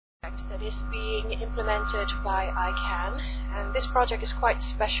that is being implemented by ICANN, and this project is quite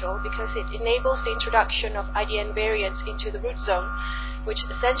special because it enables the introduction of IDN variants into the root zone, which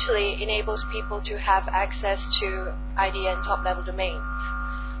essentially enables people to have access to IDN top-level domains.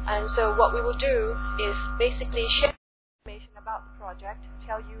 And so what we will do is basically share information about the project,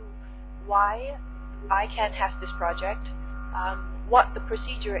 tell you why ICANN has this project, what the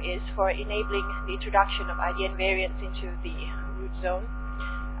procedure is for enabling the introduction of IDN variants into the root zone,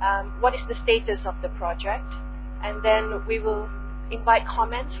 what is the status of the project, and then we will invite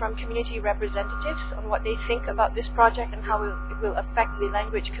comments from community representatives on what they think about this project and how it will affect the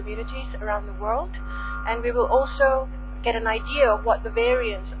language communities around the world. And we will also get an idea of what the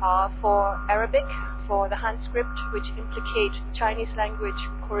variants are for Arabic, for the Han script, which implicate Chinese language,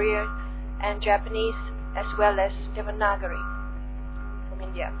 Korean and Japanese, as well as Devanagari from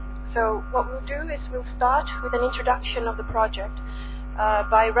India. So what we'll do is we'll start with an introduction of the project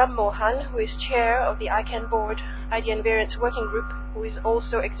by Ram Mohan, who is chair of the ICANN board IDN Variants Working Group, who is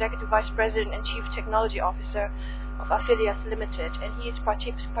also Executive Vice President and Chief Technology Officer of Affiliates Limited, and he is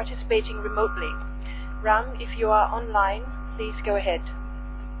participating remotely. Ram, if you are online, please go ahead.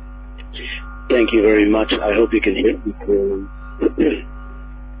 Thank you very much. I hope you can hear me clearly.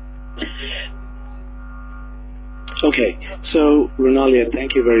 Okay, so Ronalia,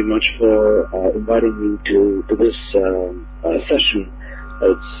 thank you very much for inviting me to this session.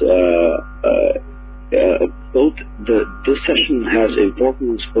 It's this session has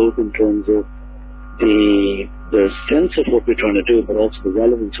importance both in terms of the sense of what we're trying to do, but also the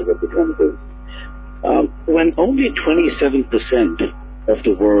relevance of what we're trying to do. When only 27% of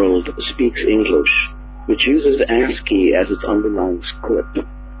the world speaks English, which uses ASCII as its underlying script,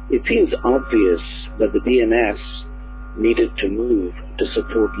 it seems obvious that the DNS needed to move to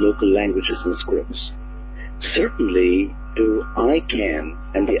support local languages and scripts. Certainly, to ICANN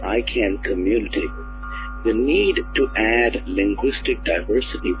and the ICANN community, the need to add linguistic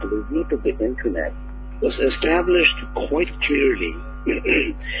diversity to the root of the Internet was established quite clearly.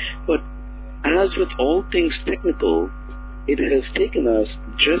 But as with all things technical, it has taken us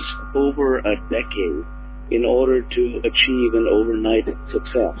just over a decade in order to achieve an overnight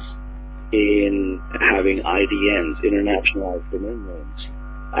success in having IDNs, internationalized domain names,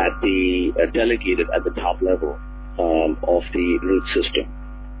 delegated at the top level of the root system.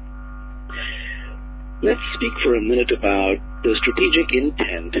 Let's speak for a minute about the strategic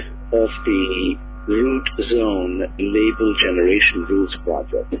intent of the root zone label generation rules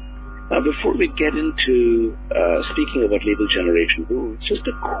project. Now, before we get into speaking about label generation rules, just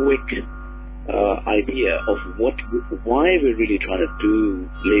a quick idea of why we're really trying to do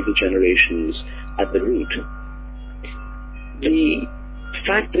label generations at the root. The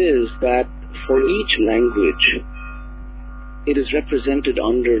fact is that for each language, it is represented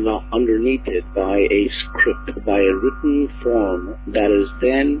underneath it by a script, by a written form that is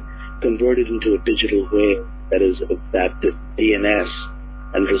then converted into a digital way that the DNS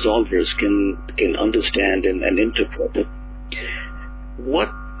and resolvers can understand and interpret. What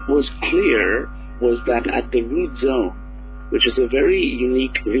was clear was that at the root zone, which is a very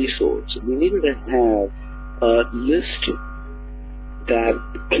unique resource, we needed to have a list that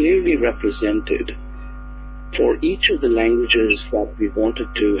clearly represented for each of the languages that we wanted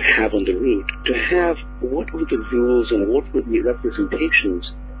to have on the root, to have what were the rules and what were the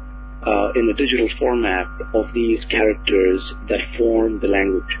representations in the digital format of these characters that form the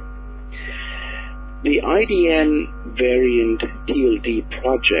language. The IDN variant TLD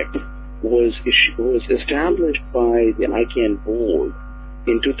project was established by the ICANN board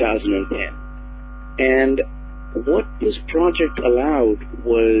in 2010. And what this project allowed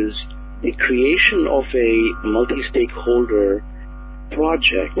was the creation of a multi-stakeholder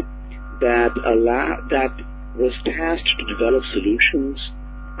project that was tasked to develop solutions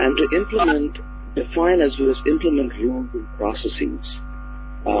and to define as well as implement rules and processes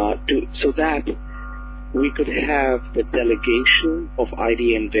so that we could have the delegation of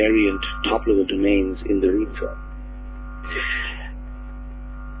IDN variant top-level domains in the root zone.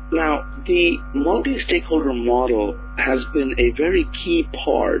 Now, the multi-stakeholder model has been a very key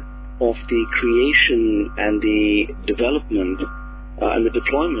part of the creation and the development and the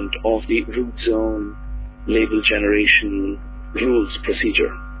deployment of the root zone label generation rules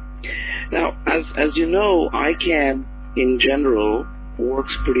procedure. Now, as you know, ICANN in general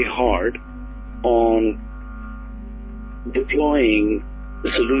works pretty hard on deploying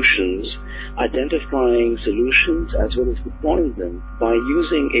solutions, identifying solutions as well as deploying them by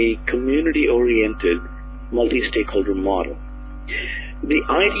using a community-oriented multi-stakeholder model. The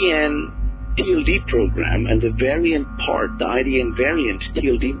IDN TLD program and the variant part, the IDN variant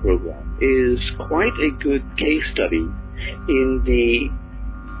TLD program, is quite a good case study in the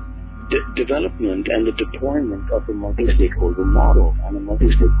development and the deployment of a multi-stakeholder model and a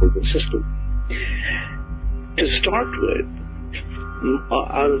multi-stakeholder system. To start with,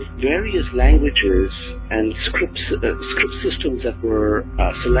 out of various languages and script systems that were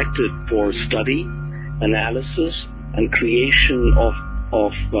selected for study, analysis, and creation of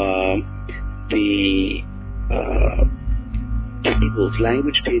the tables,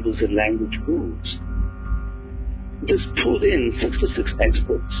 language tables and language rules, this pulled in 66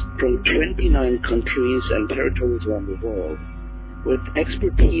 experts from 29 countries and territories around the world with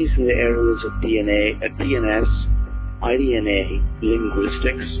expertise in the areas of DNS, IDNA,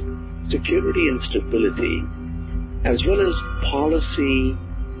 linguistics, security and stability, as well as policy,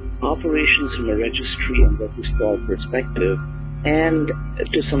 operations from a registry and registrar perspective, and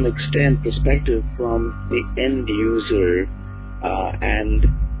to some extent perspective from the end user and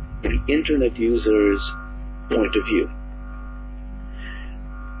the internet user's point of view.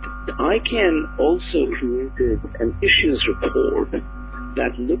 ICANN also created an issues report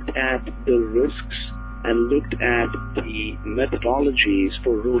that looked at the risks and looked at the methodologies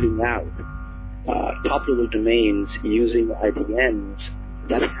for rolling out top-level domains using IDNs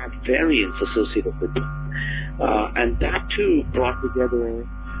that had variants associated with them. And that too brought together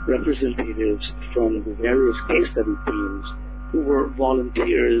representatives from the various case study teams who were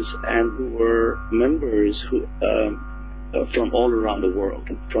volunteers and who were members who, from all around the world,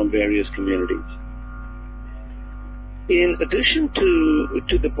 from various communities. In addition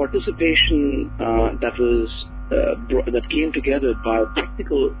to the participation that came together by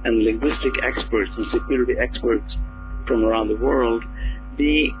technical and linguistic experts and security experts from around the world,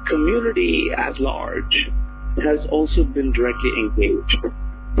 the community at large has also been directly engaged.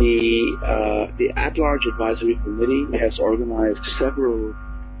 The at-large advisory committee has organized several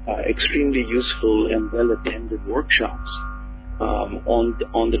extremely useful and well-attended workshops on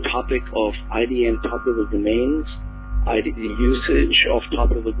the topic of IDN top-level domains, the usage of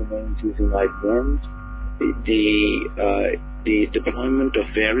top-level domains using IDNs, the deployment of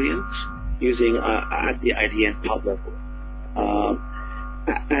variants using at the IDN top level.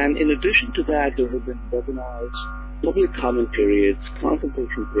 And in addition to that, there have been webinars, public comment periods,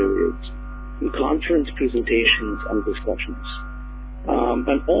 consultation periods, and conference presentations and discussions.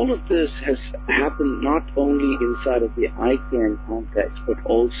 And all of this has happened not only inside of the ICANN context, but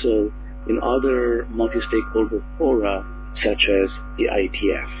also in other multi-stakeholder fora, such as the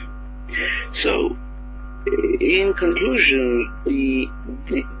IETF. So, in conclusion,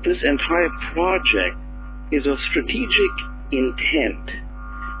 this entire project is of strategic intent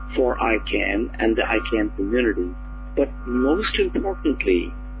for ICANN and the ICANN community, but most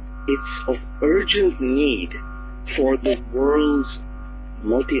importantly, it's of urgent need for the world's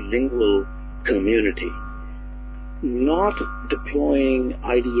multilingual community. Not deploying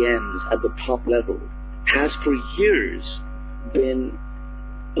IDNs at the top level has for years been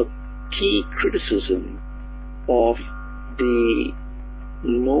a key criticism of the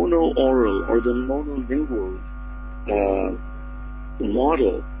mono-oral or the monolingual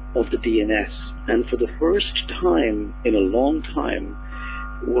model of the DNS. And for the first time in a long time,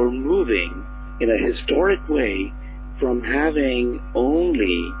 we're moving in a historic way from having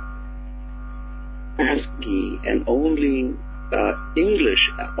only ASCII and only English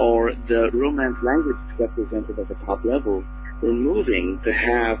or the Romance language represented at the top level. We're moving to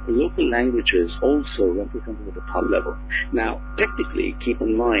have local languages also represented at the top level. Now, technically, keep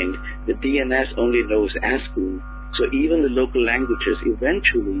in mind, the DNS only knows ASCII, so even the local languages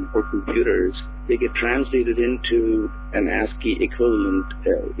eventually, for computers, they get translated into an ASCII equivalent,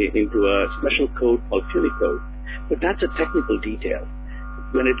 into a special code called Unicode. But that's a technical detail.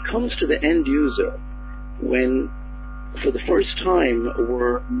 When it comes to the end user, when for the first time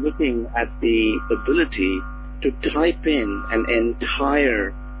we're looking at the ability to type in an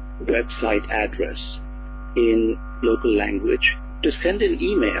entire website address in local language, to send an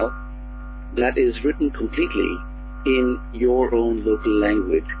email that is written completely in your own local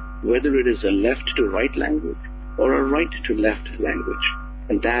language, whether it is a left to right language or a right to left language.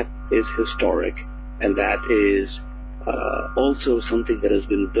 And that is historic, and that is also something that has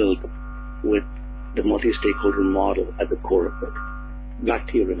been built with the multi-stakeholder model at the core of it. Back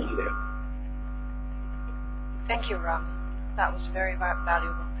to you, Rinaldo. Thank you, Ram. That was very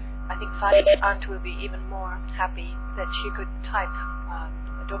valuable. I think Fadi's aunt will be even more happy that she could type a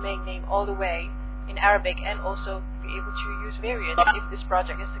domain name all the way in Arabic and also be able to use variants if this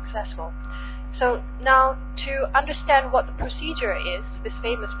project is successful. So now, to understand what the procedure is, this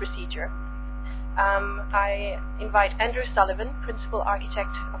famous procedure, I invite Andrew Sullivan, Principal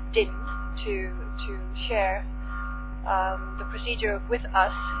Architect of DIN, to share the procedure with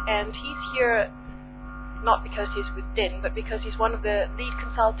us. And he's here not because he's with DIN, but because he's one of the lead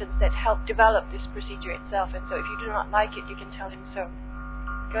consultants that helped develop this procedure itself. And so if you do not like it, you can tell him so.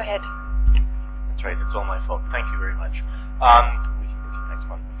 Go ahead. That's right, it's all my fault. Thank you very much. We can go to the next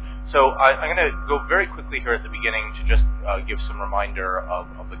one. So I'm going to go very quickly here at the beginning to just give some reminder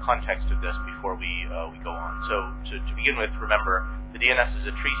of the context of this before we go on. So to begin with, remember, the DNS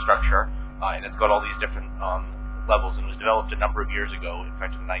is a tree structure, and it's got all these different levels, and was developed a number of years ago, in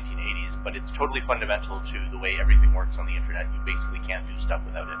fact in the 1980s, but it's totally fundamental to the way everything works on the internet. You basically can't do stuff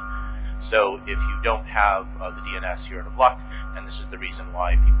without it. So if you don't have the DNS, you're out of luck, and this is the reason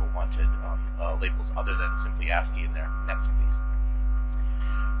why people wanted labels other than simply ASCII in there. Next, please.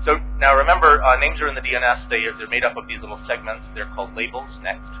 So now remember, names are in the DNS. They're made up of these little segments. They're called labels.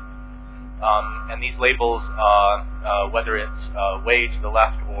 Next. And these labels, whether it's way to the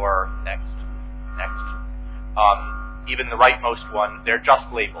left or next, even the rightmost one, they're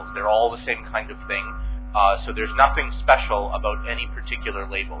just labels. They're all the same kind of thing. So there's nothing special about any particular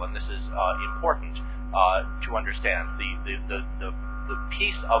label, and this is important to understand. The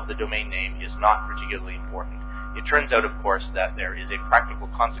piece of the domain name is not particularly important. It turns out, of course, that there is a practical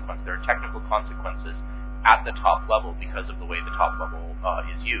consequence. There are technical consequences at the top level because of the way the top level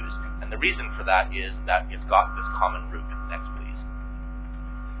is used. And the reason for that is that it's got this common root. Next, please.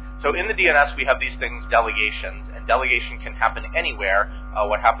 So in the DNS, we have these things, delegations, and delegation can happen anywhere.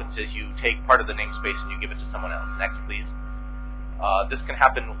 What happens is you take part of the namespace and you give it to someone else. Next, please. This can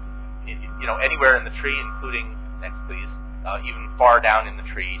happen, anywhere in the tree, including, next, please, even far down in the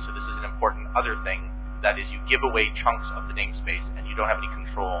tree. So this is an important other thing. That is, you give away chunks of the namespace, and you don't have any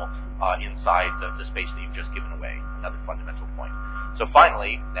control inside the space that you've just given away. Another fundamental point. So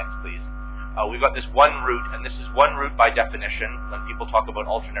finally, next, please. We've got this one root, and this is one root by definition. When people talk about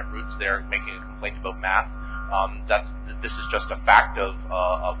alternate roots, they're making a complaint about math. This is just a fact of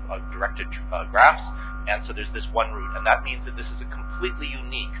directed graphs, and so there's this one root, and that means that this is a completely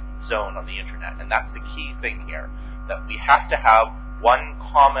unique zone on the internet, and that's the key thing here, that we have to have one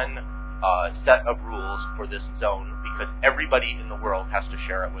common set of rules for this zone, because everybody in the world has to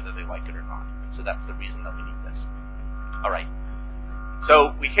share it whether they like it or not. So that's the reason that we need this. All right.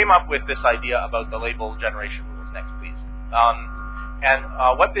 So we came up with this idea about the label generation rules. Next, please.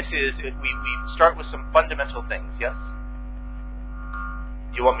 What this is, we start with some fundamental things. Yes?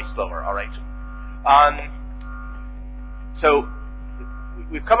 You want me slower? All right. So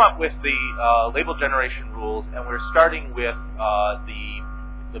we've come up with the label generation rules, and we're starting with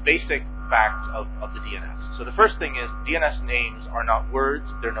the basic facts of the DNS. So the first thing is DNS names are not words;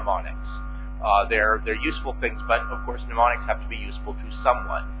 they're mnemonics. They're useful things, but of course mnemonics have to be useful to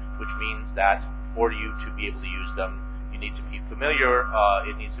someone, which means that for you to be able to use them, you need to be familiar.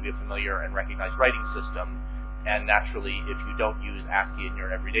 It needs to be a familiar and recognized writing system. And naturally, if you don't use ASCII in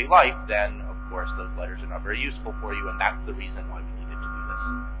your everyday life, then of course those letters are not very useful for you, and that's the reason why we needed to do this.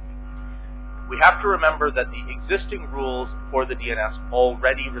 We have to remember that the existing rules for the DNS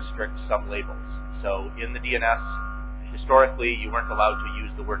already restrict some labels. So in the DNS, historically, you weren't allowed to use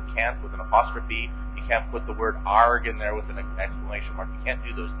the word can't with an apostrophe. You can't put the word arg in there with an exclamation mark. You can't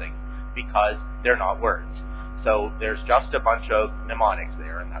do those things because they're not words. So there's just a bunch of mnemonics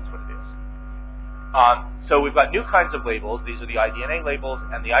there, and that's what it is. So we've got new kinds of labels. These are the IDNA labels,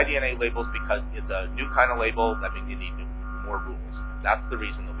 and the IDNA labels, because it's a new kind of label, that means you need more rules. That's the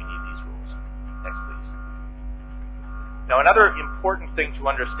reason that we need these rules. Next, please. Now, another important thing to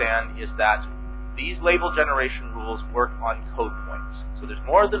understand is that these label generation rules work on code points. So there's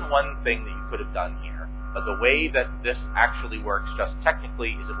more than one thing that you could have done here, but the way that this actually works, just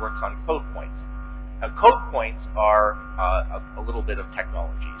technically, is it works on code points. Now, code points are a little bit of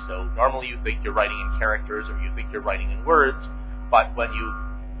technology. So normally you think you're writing in characters or you think you're writing in words, but when you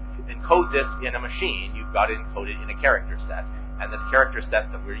encode this in a machine, you've got to encode it in a character set. And this character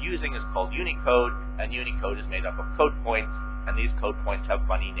set that we're using is called Unicode, and Unicode is made up of code points, and these code points have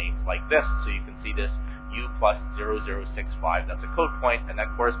funny names like this. So you can see this U plus 0065, that's a code point, and that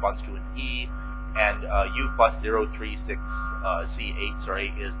corresponds to an E, and U plus 036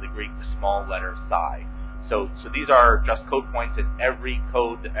 C8 is the Greek small letter psi. So these are just code points, and every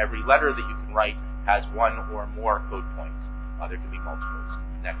letter that you can write has one or more code points. There can be multiples.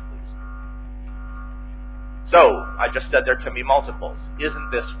 Next, please. So I just said there can be multiples. Isn't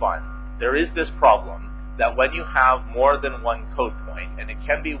this fun? There is this problem that when you have more than one code point, and it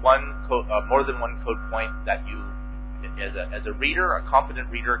can be more than one code point that you, as a reader, a competent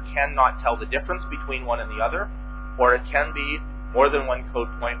reader, cannot tell the difference between one and the other, or it can be more than one code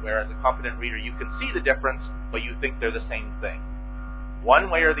point, where as a competent reader you can see the difference, but you think they're the same thing. One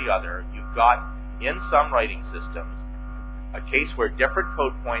way or the other, you've got, in some writing systems, a case where different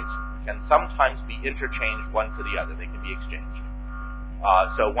code points can sometimes be interchanged one for the other. They can be exchanged.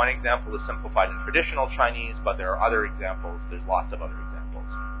 So one example is simplified in traditional Chinese, but there are other examples. There's lots of other examples.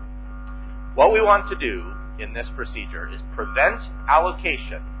 What we want to do in this procedure is prevent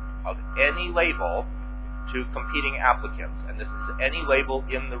allocation of any label to competing applicants. And this is any label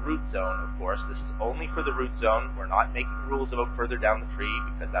in the root zone, of course. This is only for the root zone. We're not making rules about further down the tree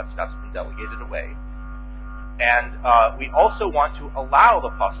because that stuff's been delegated away. And we also want to allow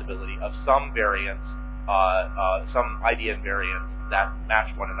the possibility of some variants, some IDN variants that match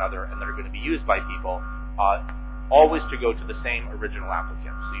one another and that are going to be used by people, always to go to the same original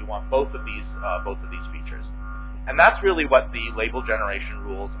applicant. So you want both of these features. And that's really what the label generation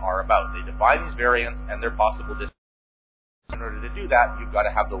rules are about. They define these variants and their possible distances. In order to do that, you've got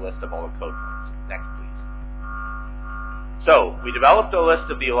to have the list of all the code points. Next, please. So we developed a list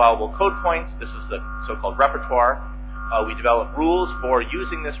of the allowable code points. This is the so-called repertoire. We developed rules for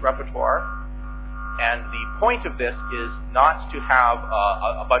using this repertoire. And the point of this is not to have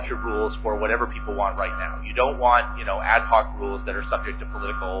a bunch of rules for whatever people want right now. You don't want, ad hoc rules that are subject to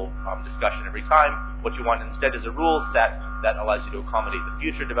political discussion every time. What you want instead is a rule set that allows you to accommodate the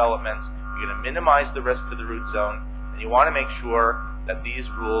future developments. You're going to minimize the risk to the root zone, and you want to make sure that these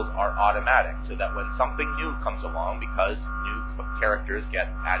rules are automatic, so that when something new comes along, because new characters get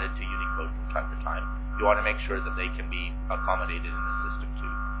added to Unicode from time to time, you want to make sure that they can be accommodated in the system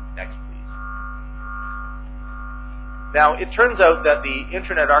too. Next, please. Now, it turns out that the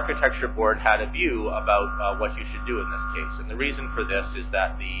Internet Architecture Board had a view about what you should do in this case, and the reason for this is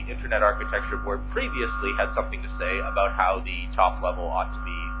that the Internet Architecture Board previously had something to say about how the top level ought to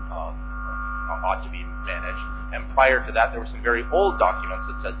be managed, and prior to that there were some very old documents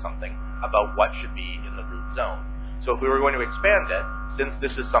that said something about what should be in the root zone. So if we were going to expand it, since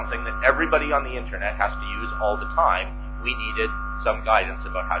this is something that everybody on the Internet has to use all the time, we needed some guidance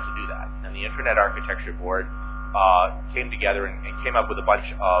about how to do that. And the Internet Architecture Board came together and came up with a bunch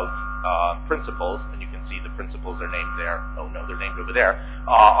of principles, and you can see the principles are named there. Oh no, they're named over there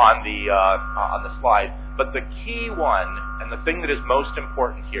on the slide. But the key one, and the thing that is most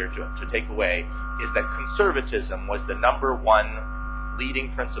important here to take away, is that conservatism was the number one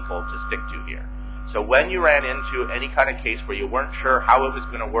leading principle to stick to here. So when you ran into any kind of case where you weren't sure how it was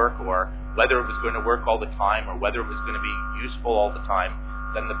going to work, or whether it was going to work all the time, or whether it was going to be useful all the time,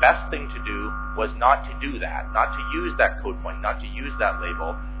 then the best thing to do was not to do that, not to use that code point, not to use that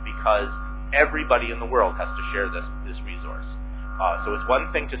label, because everybody in the world has to share this resource. So it's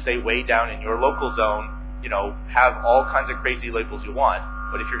one thing to say way down in your local zone, have all kinds of crazy labels you want,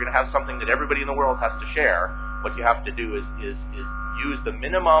 but if you're going to have something that everybody in the world has to share, what you have to do is use the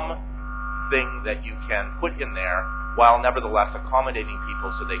minimum thing that you can put in there, while nevertheless accommodating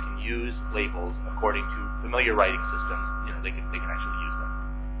people so they can use labels according to familiar writing systems. They can actually use them.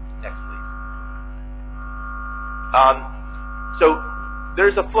 Next, please. So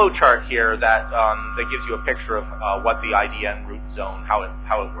there's a flow chart here that gives you a picture of what the IDN root zone, how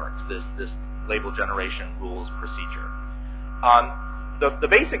it works. This label generation rules procedure. The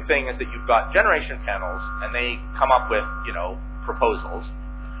basic thing is that you've got generation panels, and they come up with proposals.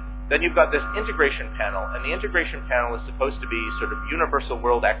 Then you've got this integration panel, and the integration panel is supposed to be sort of universal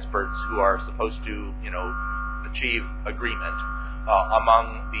world experts who are supposed to achieve agreement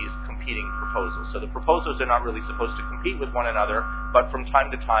among these competing proposals. So the proposals are not really supposed to compete with one another, but from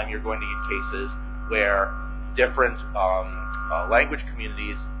time to time you're going to get cases where different language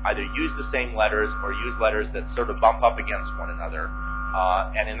communities either use the same letters or use letters that sort of bump up against one another.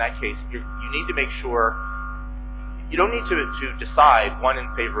 And in that case, you need to make sure, you don't need to decide one in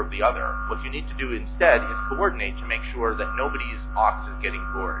favor of the other. What you need to do instead is coordinate to make sure that nobody's ox is getting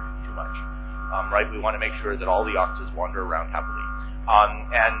bored too much. Right? We want to make sure that all the oxes wander around happily.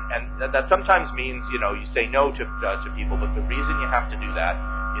 And that sometimes means, you say no to people, but the reason you have to do that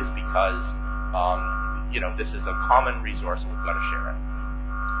is because, this is a common resource and we've got to share it.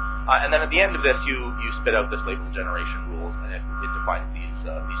 And then at the end of this, you spit out this label generation rules, and it defines these things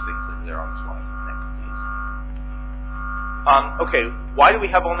that are there on the slide. Next, please. Okay, why do we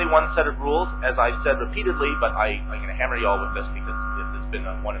have only one set of rules? As I've said repeatedly, but I'm going to hammer you all with this because it's been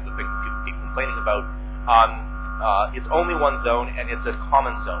one of the things people keep complaining about. It's only one zone, and it's a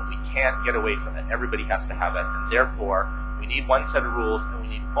common zone. We can't get away from it. Everybody has to have it, and therefore we need one set of rules, and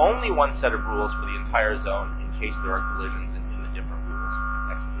we need only one set of rules for the entire zone in case there are collisions in the different rules.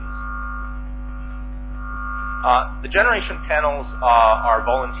 Next, please. The generation panels are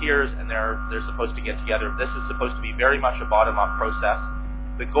volunteers, and they're supposed to get together. This is supposed to be very much a bottom-up process.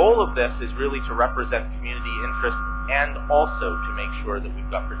 The goal of this is really to represent community interest and also to make sure that we've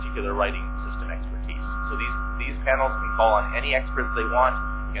got particular writing system expertise. So these panels can call on any experts they want.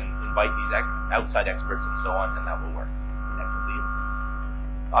 You can invite these outside experts and so on, and that will work. Next, please.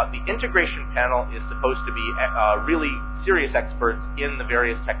 The integration panel is supposed to be really serious experts in the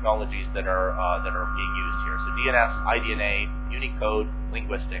various technologies that are being used here. So DNS, IDNA, Unicode,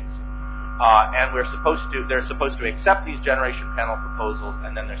 linguistics. And they're supposed to accept these generation panel proposals,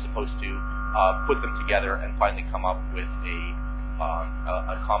 and then they're supposed to put them together and finally come up with a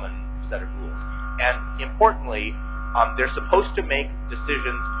common set of rules. And importantly, they're supposed to make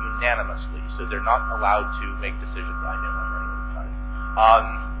decisions unanimously, so they're not allowed to make decisions. I know I'm running out of time.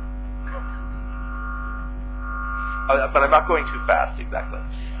 But I'm not going too fast, exactly.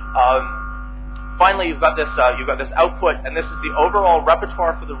 Finally, you've got this output, and this is the overall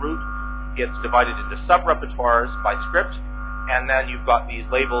repertoire for the root. It's divided into sub-repertoires by script, and then you've got these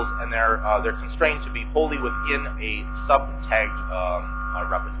labels, and they're constrained to be wholly within a sub-tagged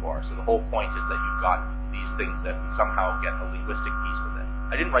repertoire. So the whole point is that you've got these things that somehow get a linguistic piece with it.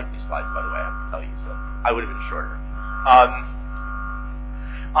 I didn't write these slides, by the way, I have to tell you, so I would have been shorter.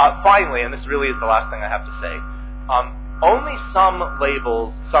 Finally, and this really is the last thing I have to say, only some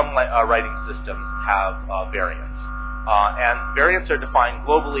labels, some writing systems have variants. And variants are defined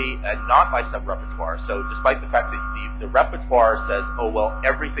globally and not by sub-repertoire. So despite the fact that the repertoire says, oh, well,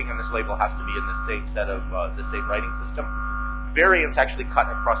 everything in this label has to be in the same set of the same writing system, variants actually cut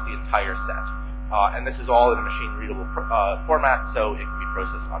across the entire set. And this is all in a machine-readable format, so it can be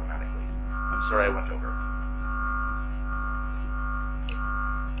processed automatically. I'm sorry I went over.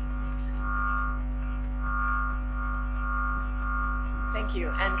 Thank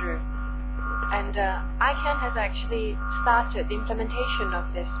you, Andrew. And ICANN has actually started the implementation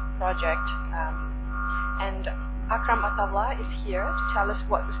of this project. And Akram Attallah is here to tell us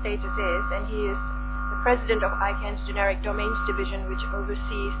what the status is, and he is the president of ICANN's Generic Domains Division, which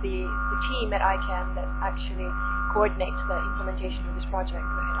oversees the team at ICANN that actually coordinates the implementation of this project.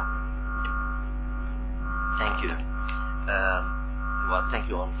 Go ahead, Akram. Thank you. Well, thank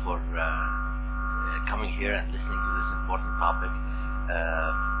you all for coming here and listening to this important topic.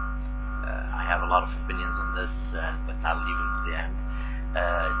 I have a lot of opinions on this, but I'll leave them to the end.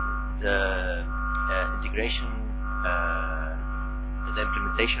 The integration, the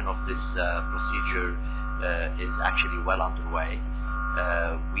implementation of this procedure is actually well underway.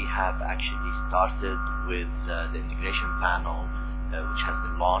 We have actually started with the integration panel, which has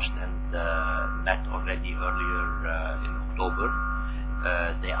been launched and met already earlier in October.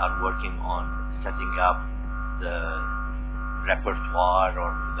 They are working on setting up the repertoire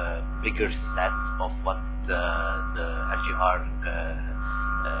or the bigger set of what the RGR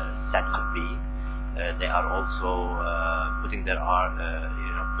set could be. They are also putting their arms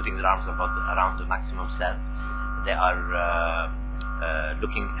around the maximum set. They are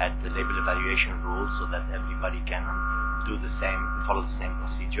looking at the label evaluation rules so that everybody can follow the same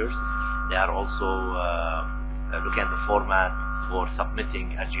procedures. They are also looking at the format for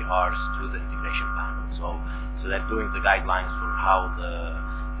submitting RGRs to the integration panel. So they're doing the guidelines for how the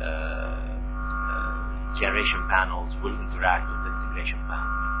generation panels will interact with the integration panel.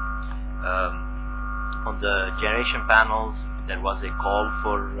 On the generation panels, there was a call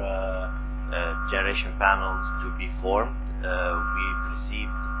for generation panels to be formed. We've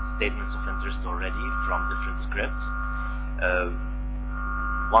received statements of interest already from different scripts.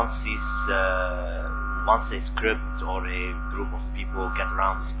 Once a script or a group of people get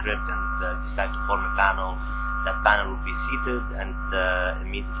around the script and decide to form a panel, that panel will be seated, and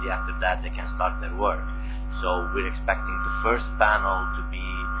immediately after that they can start their work. So we're expecting the first panel to be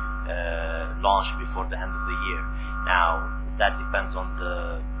launched before the end of the year. Now that depends on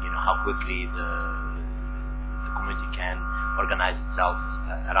how quickly the community can organize itself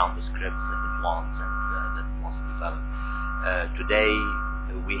around the scripts that it wants and that it wants to develop. Today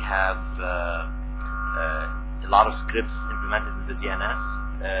we have a lot of scripts implemented in the DNS.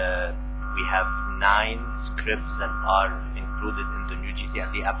 We have 9 scripts that are included in the new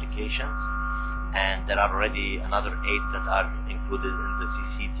GTLD applications, and there are already another 8 that are included in the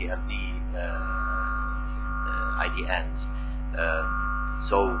CCTLD IDNs.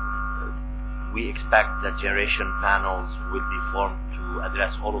 So we expect that generation panels will be formed to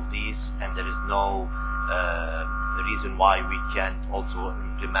address all of these, and there is no reason why we can't also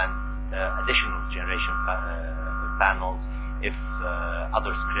implement additional generation panels if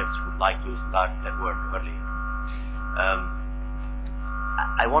other scripts would like to start their work earlier.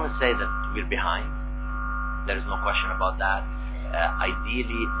 I want to say that we're behind. There is no question about that.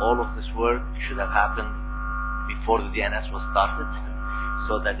 Ideally, all of this work should have happened before the DNS was started,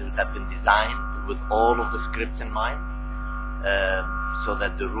 so that it would have been designed with all of the scripts in mind, so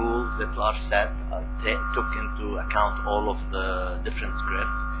that the rules that are set took into account all of the different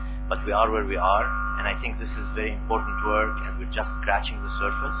scripts. But we are where we are, and I think this is very important work, and we're just scratching the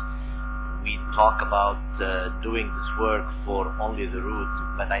surface. We talk about doing this work for only the root,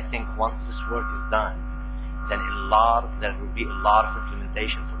 but I think once this work is done, then there will be a lot of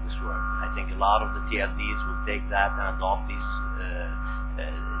implementation for this work. I think a lot of the TLDs will take that and adopt these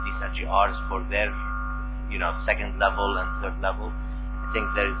LGRs for their, second level and third level. I think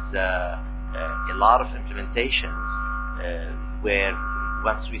there's a lot of implementations where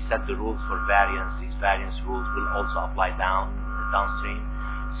once we set the rules for variance, these variance rules will also apply downstream.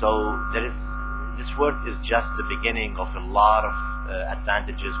 So this work is just the beginning of a lot of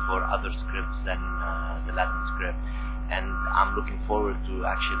advantages for other scripts than the Latin script, and I'm looking forward to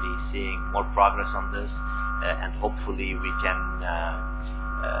actually seeing more progress on this, and hopefully we can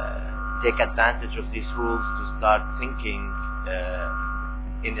take advantage of these rules to start thinking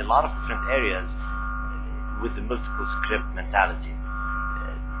in a lot of different areas with the multiple script mentality.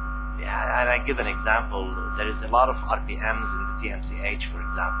 And I give an example. There is a lot of RPMs in the TMCH, for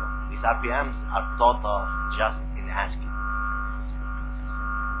example. These RPMs are thought of just in ASCII.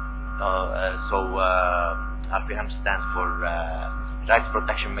 RPM stands for Rights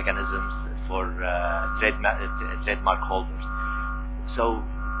Protection Mechanisms for trademark holders. So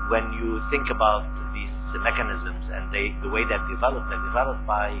when you think about these mechanisms and the way they're developed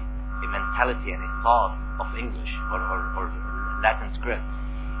by a mentality and a thought of English or Latin script.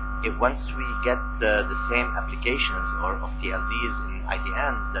 Once we get the same applications of TLDs in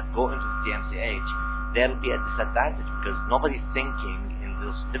IDNs that go into the TMCH, there'll be a disadvantage because nobody's thinking in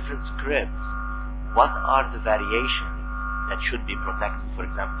those different scripts what are the variations that should be protected, for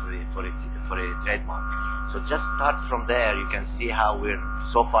example, for a trademark. So just start from there. You can see how we're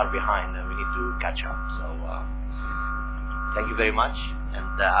so far behind and we need to catch up. So thank you very much, and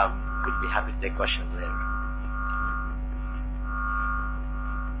I could be happy to take questions later.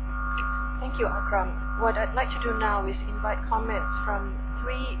 Thank you, Akram. What I'd like to do now is invite comments from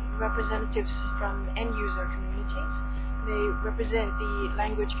 3 representatives from end-user communities. They represent the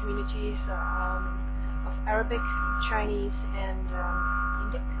language communities of Arabic, Chinese, and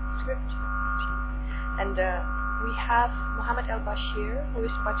Indic script. And we have Mohammed Al-Bashir, who is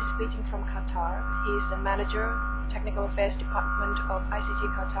participating from Qatar. He is the manager, Technical Affairs Department of ICT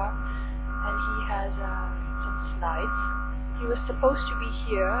Qatar, and he has some slides. He was supposed to be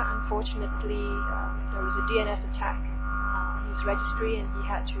here. Unfortunately, there was a DNS attack on his registry, and he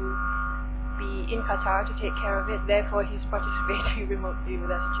had to be in Qatar to take care of it. Therefore, he's participating remotely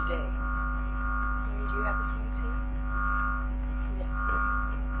with us today. Do you have the slides here? Yes.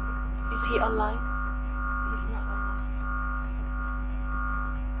 Is he online? He's not online.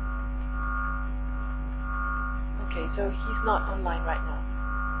 Okay, so he's not online right now.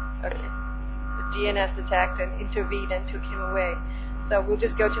 Okay. DNS attacked and intervened and took him away. So we'll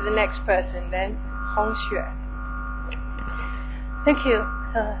just go to the next person then, Hong Xue. Thank you.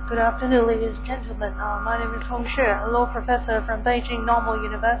 Good afternoon, ladies and gentlemen. My name is Hong Xue, a law professor from Beijing Normal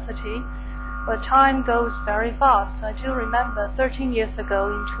University. But time goes very fast. I do remember 13 years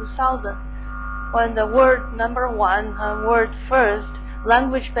ago in 2000, when the word number 1 and word first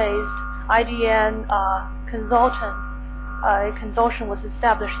language-based IDN consortium was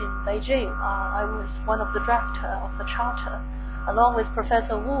established in Beijing. I was one of the drafters of the charter, along with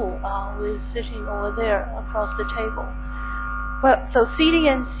Professor Wu, who is sitting over there across the table. Well, so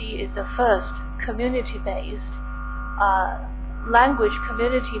CDNC is the first community-based, language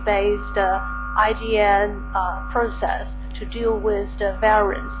community-based IDN process to deal with the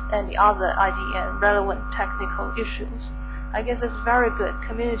variance and the other IDN relevant technical issues. I guess it's a very good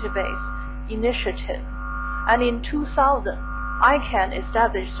community-based initiative. And in 2000, ICANN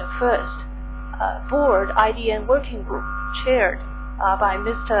established the first board IDN working group chaired by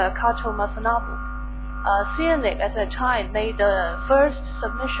Mr. Kato Masunabu. CNIC at that time made the first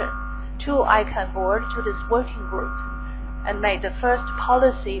submission to ICANN board to this working group and made the first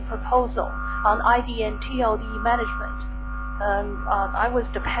policy proposal on IDN TLD management. I was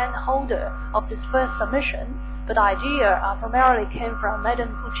the pen holder of this first submission, but the idea primarily came from Madam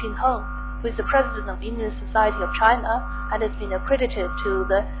Hu Qinheng, who is the president of the Indian Society of China and has been accredited to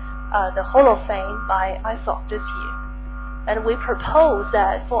the Hall of Fame by ISOC this year. And we propose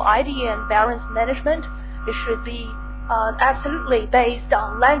that for IDN variance management, it should be absolutely based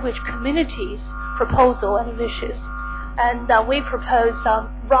on language communities' proposal and wishes. And we propose some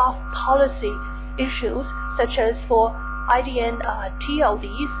rough policy issues such as for IDN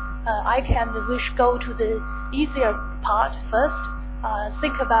TLDs, I can wish go to the easier part first.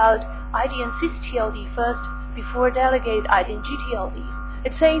 Think about IDN cis-TLD first before delegate IDN GTLDs.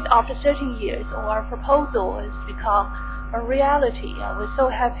 It says after 13 years, our proposal has become a reality. We're so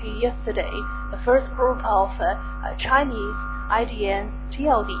happy yesterday, the first group of Chinese IDN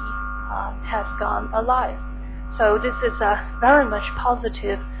TLD has gone alive. So this is a very much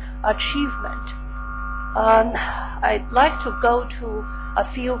positive achievement. I'd like to go to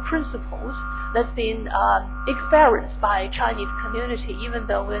a few principles that's been experienced by Chinese community, even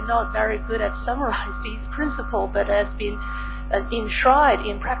though we're not very good at summarizing these principles, but has been enshrined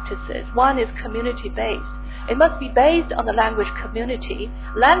in practices. One is community-based. It must be based on the language community.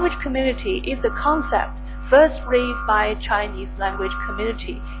 Language community is the concept first raised by Chinese language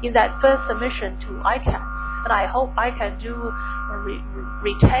community in that first submission to ICANN. And I hope ICANN do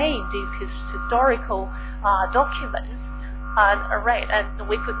retain these historical documents. And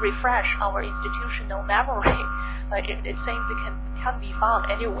we could refresh our institutional memory. It seems it can be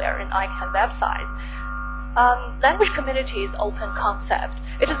found anywhere in ICANN website. Language community is open concept.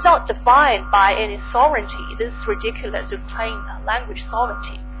 It is not defined by any sovereignty. This is ridiculous to claim language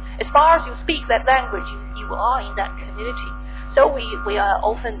sovereignty. As far as you speak that language, you are in that community. So we are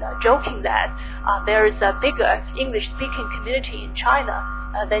often joking that there is a bigger English-speaking community in China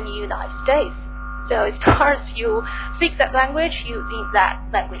than in the United States. So as far as you speak that language, you in that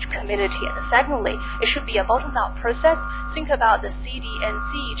language community. And secondly, it should be a bottom-up process. Think about the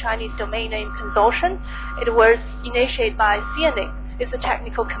CDNC, Chinese Domain Name Consortium. It was initiated by CNIC. It's a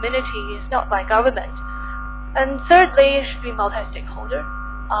technical community. It's not by government. And thirdly, it should be multi-stakeholder.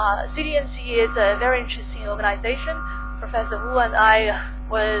 CDNC is a very interesting organization. Professor Wu and I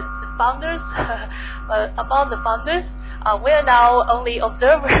were the founders. Among the founders, we are now only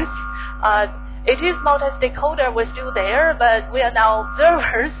observers. It is multi-stakeholder, we're still there, but we are now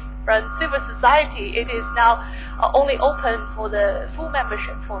observers from civil society. It is now only open for the full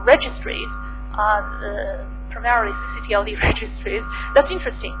membership for registries, primarily CCTLD registries. That's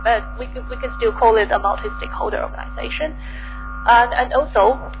interesting, but we can still call it a multi-stakeholder organization. And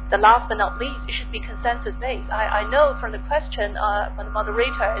also, the last but not least, it should be consensus-based. I know from the question from the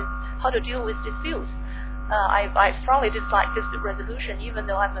moderator is how to deal with disputes. I strongly dislike this resolution, even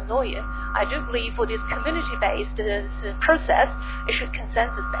though I'm a lawyer. I do believe for this community-based process, it should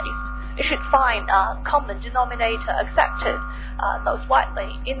consensus-based. It should find a common denominator accepted most widely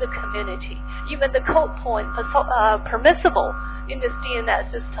in the community. Even the code point permissible in this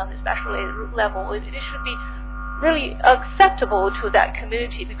DNS system, especially at root level, it should be really acceptable to that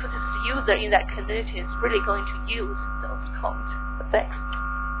community because it's the user in that community is really going to use those codes. Thanks.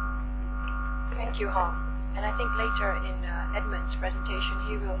 Thank you, Hong. And I think later in Edmund's presentation,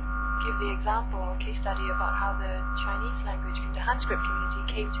 he will give the example or case study about how the Chinese language, the Han script community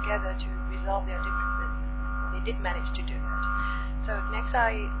came together to resolve their differences. They did manage to do that. So next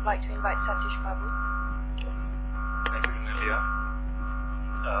I'd like to invite Satish Babu. Thank you, Nalia.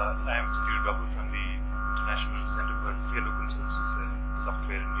 I am Satish Babu from the International Center for Field Open Source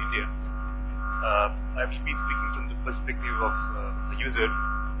Software in India. I will be speaking from the perspective of the user,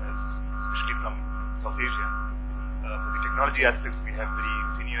 especially from South Asia. For the technology aspects, we have very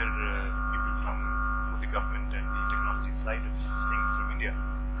senior people from both the government and the technology side of things from India.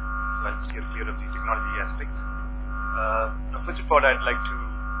 So I'll steer clear of the technology aspects. Now, first of all, I'd like to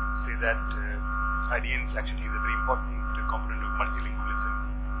say that IDNs actually is a very important component of multilingualism,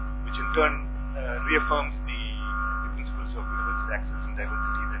 which in turn reaffirms the principles of universal access and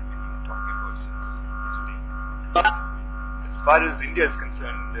diversity that we've been talking about since yesterday. As far as India is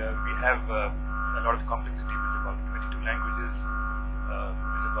concerned, we have a lot of complexity with about 22 languages,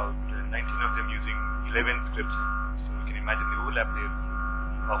 with about 19 of them using 11 scripts. So you can imagine the overlap there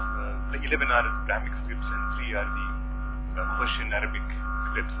of 11 are Brahmic scripts and 3 are the Persian Arabic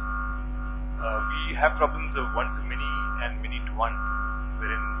scripts. We have problems of one-to-many and many-to-one,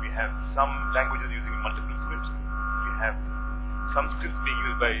 wherein we have some languages using multiple scripts. We have some scripts being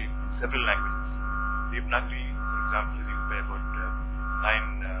used by several languages. Devanagari, for example, is used by about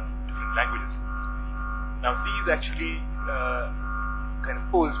 9 different languages. Now, these actually kind of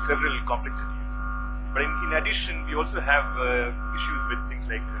pose several complexities. But in addition, we also have issues with things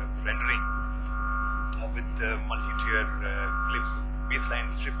like rendering, with multi-tier glyphs, baseline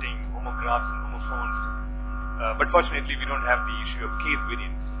shifting, homographs and homophones. But fortunately, we don't have the issue of case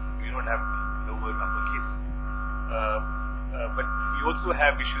variants. We don't have lower, upper case. But we also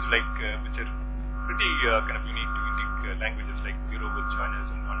have issues like which are pretty kind of unique to Indic languages like zero with joiners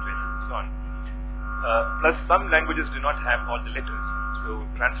and non-joiners and so on. Plus, some languages do not have all the letters, so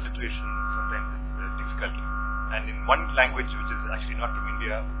transliteration sometimes is difficult. and in one language which is actually not from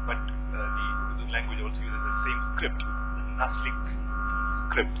India, but the Urdu language also uses the same script, the Naslik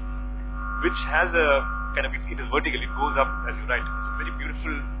script, which has a kind of, it is vertical, it goes up as you write. It's a very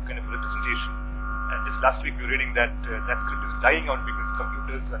beautiful kind of representation. And just last week we were reading that that script is dying out because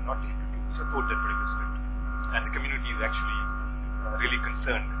computers are not able to support that particular script. And the community is actually really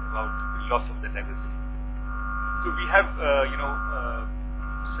concerned about the loss of that diversity. So we have,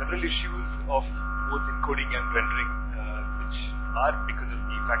 several issues of both encoding and rendering, which are because of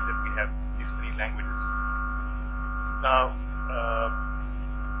the fact that we have these many languages. Now,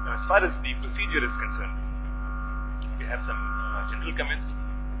 as far as the procedure is concerned, we have some general comments.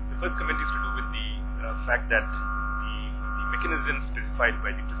 The first comment is to do with the fact that the mechanism specified by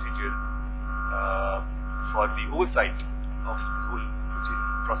the procedure for the oversight of the whole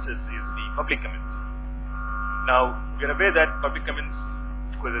process is the public comments. Now, we are aware that public comments,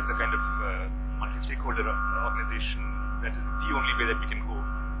 of course, is a kind of multi-stakeholder organization. That is the only way that we can go.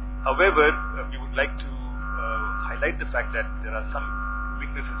 However, we would like to highlight the fact that there are some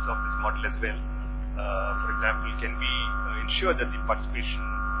weaknesses of this model as well. For example, can we ensure that the participation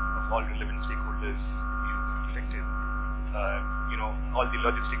of all relevant stakeholders is effective? All the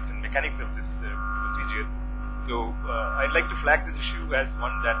logistics and mechanics of this procedure. So I'd like to flag this issue as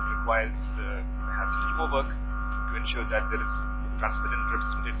one that requires perhaps a little more work to ensure that there is transparent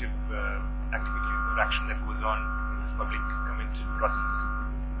representative activity or action that goes on in this public comment process.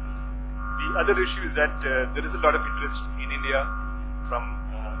 The other issue is that there is a lot of interest in India from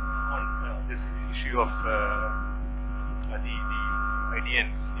on this issue of the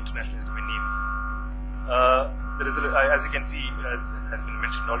IDNs, International Domain Names. There is, as you can see, as has been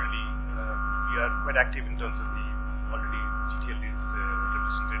mentioned already, we are quite active in terms of the already GTL is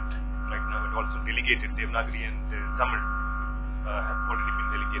represented right now and also delegated. Devanagari and Tamil have already been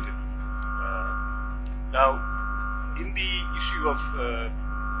delegated. Now, in the issue of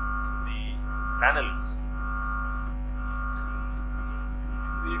the panels,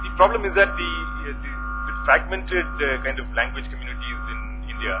 the problem is that the fragmented kind of language communities in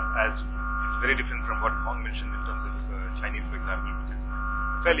India, as it's very different from what Hong mentioned in terms of Chinese, for example, which is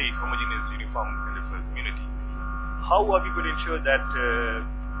fairly homogeneous, uniform kind of community. How are we going to ensure that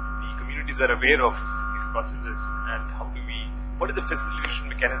the communities are aware of these processes, and what is the facilitation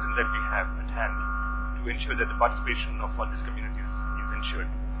mechanism that we have at hand to ensure that the participation of all these communities is ensured?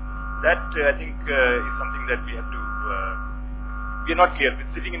 That I think is something that we have to. We are not clear. We're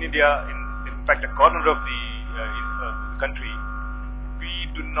sitting in India, in fact, a corner of the country. We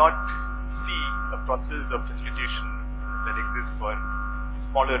do not see a process of facilitation that exists for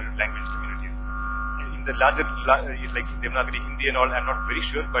smaller language communities. In the larger, like Devanagari, Hindi and all, I'm not very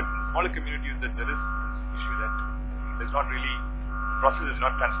sure, but in smaller communities that there is this issue that there's not really, the process is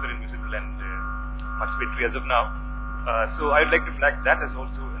not transparent, visible and participatory as of now. So I'd like to flag that as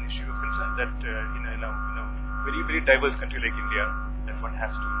also an issue of concern that in a very, very diverse country like India, that one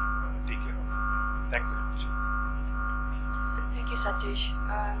has to take care of. Thanks very much. Thank you, Satish.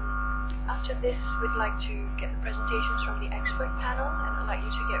 After this, we'd like to get the presentations from the expert panel, and I'd like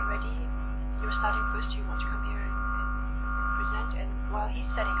you to get ready. You're starting first. You want to come here and present, and while he's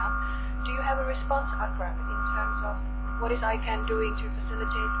setting up, do you have a response, Akram, in terms of what is ICANN doing to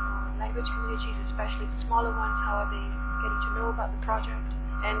facilitate language communities, especially the smaller ones? How are they getting to know about the project?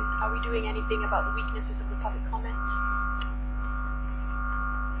 And are we doing anything about the weaknesses of the public comments?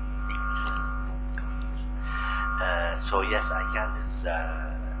 So yes, ICANN is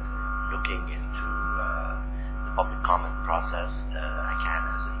looking into the public comment process. ICANN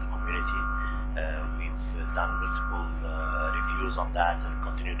as in the community. We've done multiple reviews on that and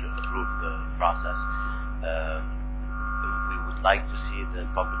continue to improve the process. We would like to see the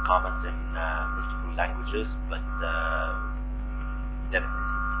public comment in multiple languages, but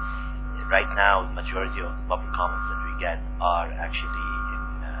right now the majority of the public comments that we get are actually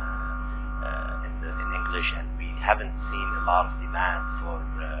in English, and we haven't seen a lot of demand for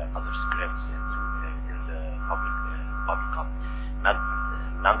other scripts in the public comment.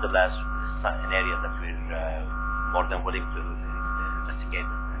 Nonetheless, it's an area that we're more than willing to investigate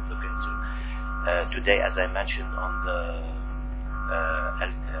and look into. Today, as I mentioned on the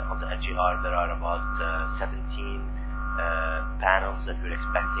LGR, there are about 17 panels that we're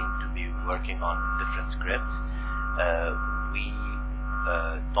expecting to be working on different scripts. We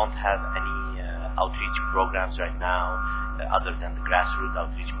don't have any outreach programs right now other than the grassroots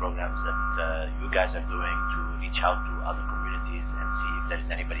outreach programs that you guys are doing to reach out to other communities and see if there is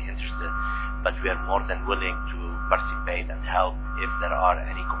anybody interested. But we are more than willing to participate and help if there are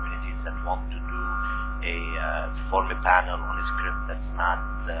any communities that want to do form a panel on a script that's not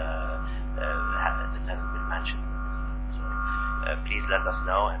that hasn't been mentioned please let us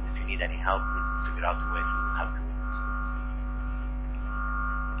know, and if you need any help, we'll figure out a way to help you.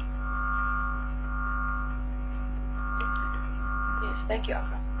 Yes, thank you,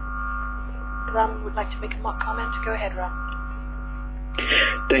 Akram. Ram would like to make a comment. Go ahead, Ram.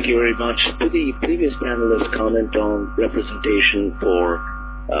 Thank you very much. To the previous panelist's comment on representation for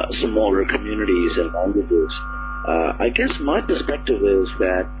smaller communities and languages, I guess my perspective is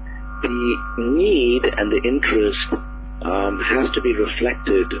that the need and the interest has to be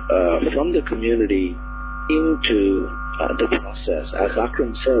reflected from the community into the process. As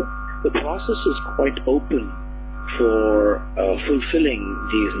Akram said, the process is quite open for fulfilling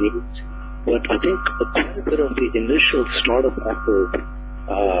these needs. But I think quite a bit of the initial startup effort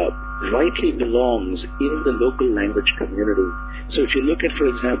rightly belongs in the local language community. So if you look at, for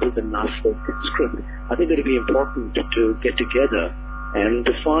example, the NASDAQ script, I think it would be important to get together and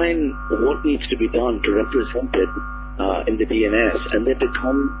define what needs to be done to represent it in the DNS, and then to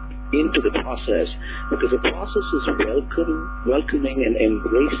come into the process, because the process is welcoming and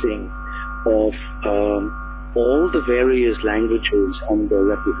embracing of all the various languages and their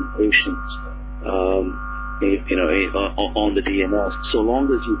representations, on the DNS, so long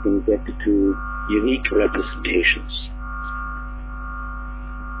as you can get to unique representations.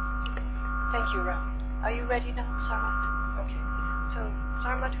 Thank you, Ram. Are you ready now, Sarmat? Okay. So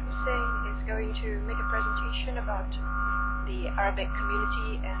Sarmat Hussain is going to make a presentation about the Arabic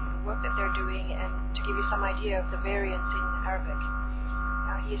community and the work that they're doing, and to give you some idea of the variance in Arabic.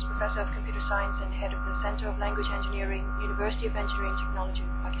 He is Professor of Computer Science and Head of the Center of Language Engineering, University of Engineering Technology,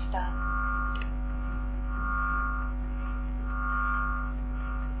 Pakistan.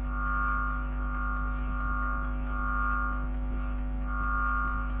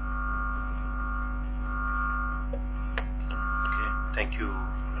 Okay, thank you,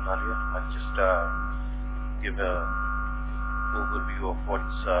 Nadia. I'll just give an overview of what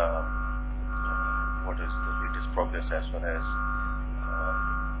is the latest progress as far as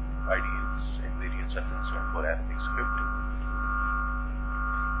IDNs and variants are concerned for Arabic script.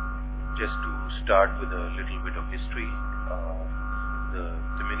 Just to start with a little bit of history, the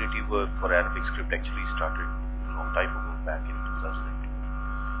community work for Arabic script actually started a long time ago, back in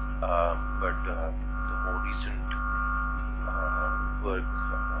 2002. But the more recent work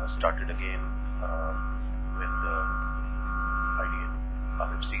started again when the IDN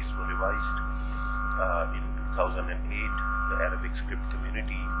RFCs were revised in 2008. The Arabic script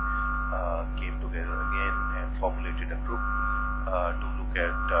community came together again and formulated a group to look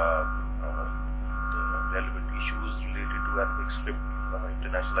at the relevant issues related to Arabic script,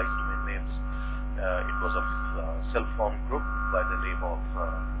 internationalized domain names. It was a self-formed group by the name of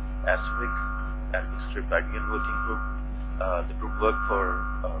ASWIG, Arabic Script IDN Working Group. The group worked for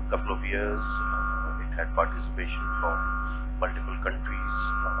a couple of years. It had participation from multiple countries,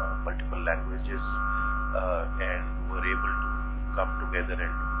 multiple languages, and were able to come together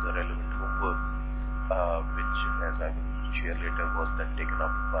and do the relevant homework, which, as I will share later, was then taken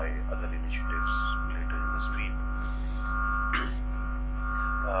up by other initiatives later in the stream.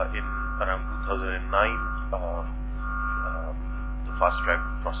 In around 2009, the fast track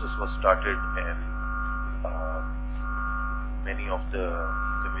process was started, and many of the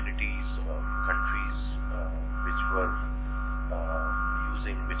communities, countries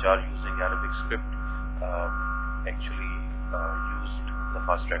which are using Arabic script actually used the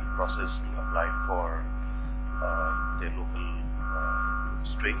fast track process to apply for their local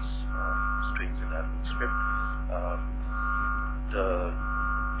strings in Arabic script.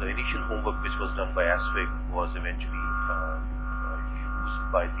 The initial homework which was done by ASWIG was eventually used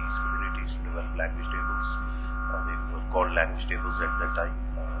by these communities to develop language tables. They were called language tables at that time.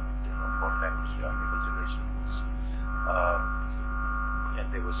 They were not called language table generation rules. And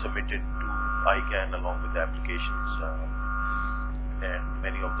they were submitted to ICANN along with the applications. And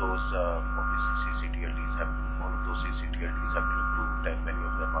many of those, obviously, all of those CCTLDs have been approved, and many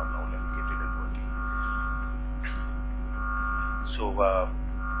of them are now navigated and working. So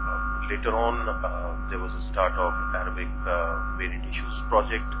later on, there was a start of Arabic Variant Issues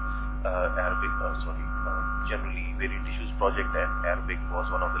Project. Generally Variant Issues Project, and Arabic was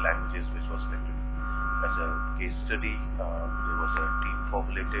one of the languages which was selected as a case study. There was a team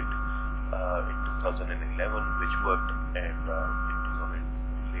formulated in 2011 which worked and in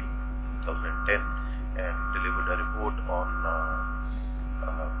 2010 and delivered a report on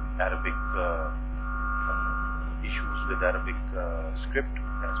Arabic issues with Arabic script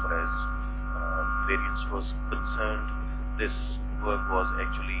as far as variance was concerned. This work was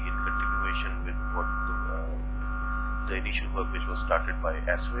actually in continuation with what the initial work which was started by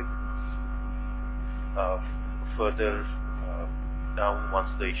ASWIG. Further, now, once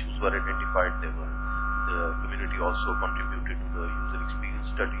the issues were identified, the community also contributed to the user experience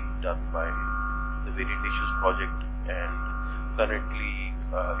study done by the Variant Issues project, and currently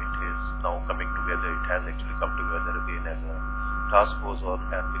it is now coming together. It has actually come together again as a task force on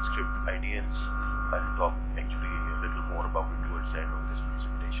Arabic script IDNs. I'll talk actually a little more about it towards the end of this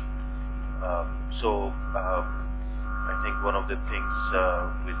presentation. I think one of the things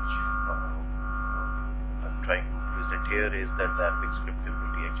which I'm trying to present here is that the Arabic script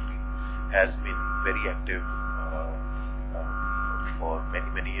community actually has been very active for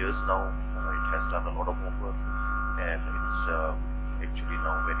many years now. It has done a lot of homework, and it's actually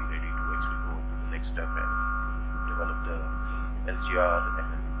now very ready to actually go to the next step and develop the LGR and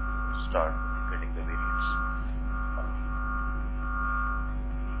start getting the variants.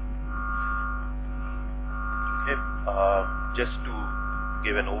 Just to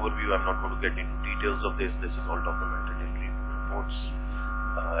give an overview, I'm not going to get into details of this. This is all documented in reports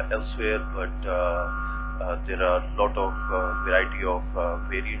elsewhere, but there are a lot of variety of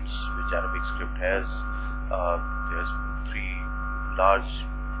variants which Arabic script has. There's 3 large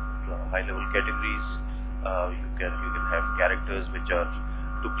high-level categories. You can have characters which are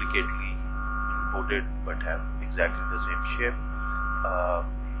duplicately encoded but have exactly the same shape.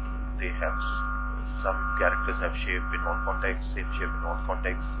 They have some characters have shape in all contexts, same shape in all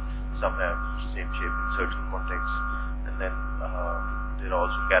contexts. Some have same shape in certain contexts, and then there are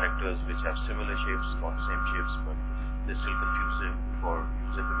also characters which have similar shapes, not same shapes, but they're still confusing for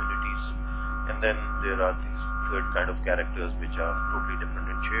user communities. And then there are these third kind of characters which are totally different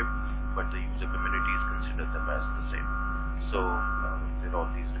in shape, but the user communities consider them as the same. So there are all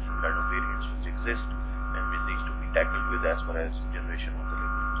these different kind of variants which exist and which needs to be tackled with as far as generation of the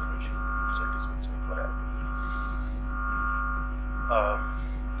label generation set is concerned for Arabic.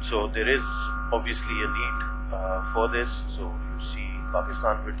 So there is obviously a need for this. So you see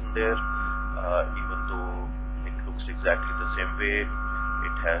Pakistan written there, even though it looks exactly the same way,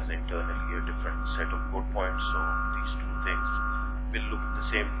 it has internally a different set of code points. So these two things will look the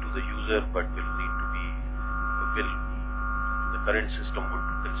same to the user, but will need to be, the current system would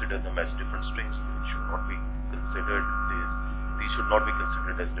consider them as different strings. It should not be considered, these should not be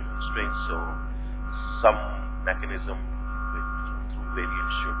considered as different strings. So some mechanism through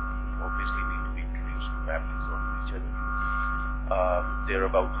variants should obviously need to be introduced to map these onto each other. There are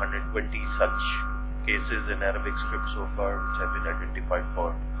about 120 such cases in Arabic script so far which have been identified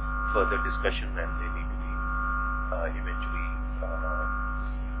for further discussion, and they need to be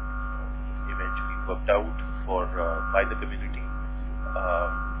eventually worked out by the community.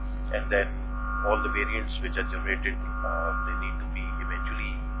 And then all the variants which are generated, they need to be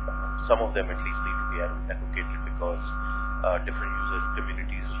eventually, some of them at least need to be allocated, because different user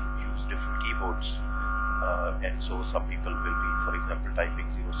communities use different keyboards, and so some people will be, for example, typing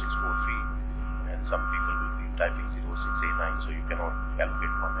 0643, and some people will be typing 0689, so you cannot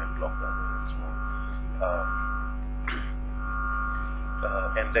allocate one and block the other and so on.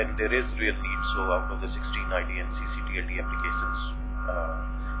 And then there is real need. So out of the 16 IDN CCTLD applications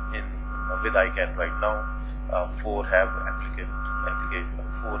with ICANN right now, 4 have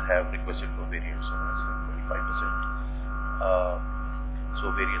requested for variants, so that's like 25%. So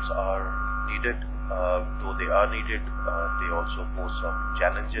variants are needed. Though they are needed, they also pose some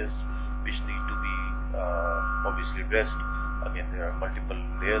challenges which need to be obviously addressed. Again, there are multiple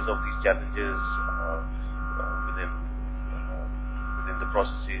layers of these challenges within the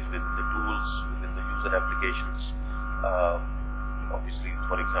processes, within the tools, within the user applications. Obviously,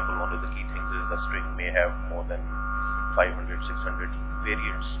 for example, one of the key things is a string may have more than 500, 600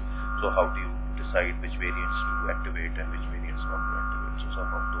 variants. So how do you decide which variants to activate and which variants not to activate? So some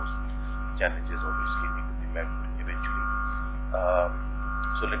of those challenges obviously need to be met eventually.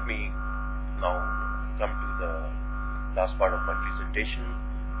 So let me now come to the last part of my presentation,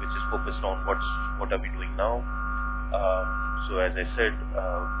 which is focused on what are we doing now. So as I said,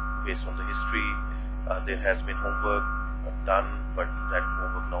 based on the history, there has been homework done, but that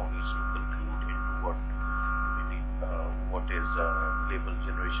homework now needs to conclude into what is label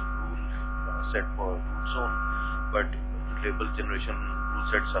generation rule set for root zone. But label generation rule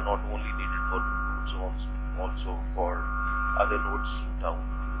sets are not only needed for root zones, also for other nodes down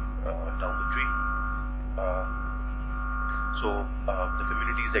the tree. So the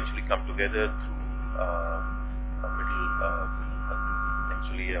communities actually come together through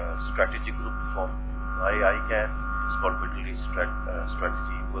a strategy group formed by ICANN. It's called Middle East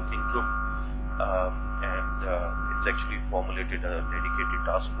Strategy Working Group, and it's actually formulated a dedicated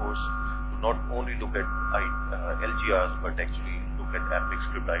task force to not only look at LGRs, but actually look at Arabic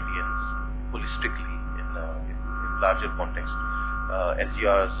script IDNs holistically in larger context.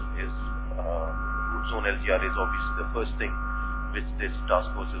 LGRs is root zone LGR is obviously the first thing which this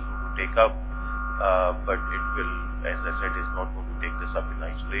task force is going to take up, but it will, as I said, is not going to take this up in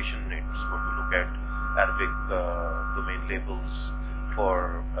isolation. It's going to look at Arabic domain labels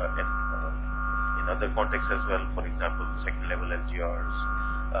for in other contexts as well. For example, second level LGRs,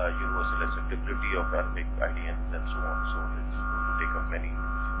 universal acceptability of Arabic IDNs, and so on. So it's going to take up many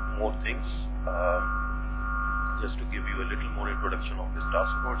more things. Just to give you a little more introduction of this task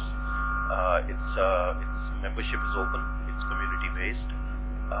force, its membership is open, it's community based.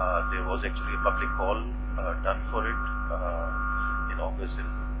 There was actually a public call done for it in August and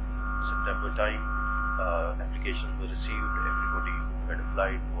September time. Applications were received, everybody who had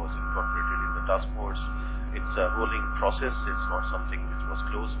applied was incorporated in the task force. It's a rolling process, it's not something which was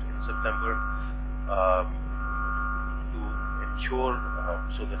closed in September. To ensure,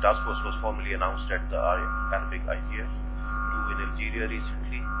 so the task force was formally announced at the Arabic IGF 2 in Algeria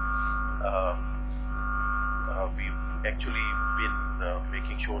recently. We've actually been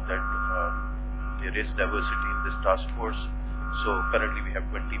making sure that there is diversity in this task force. So currently we have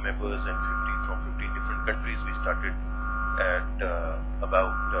 20 members and 15 from 15 different countries. We started at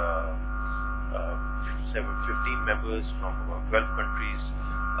about 15 members from about 12 countries,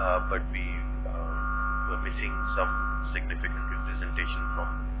 but we were missing some significant representation from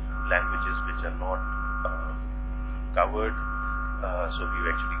languages which are not covered. So we've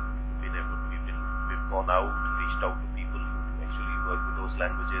actually we've gone out, reached out to people who actually work with those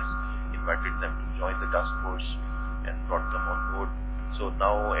languages, invited them to join the task force, and brought them on board. So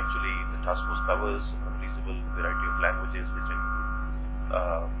now actually the task force covers a reasonable variety of languages, which include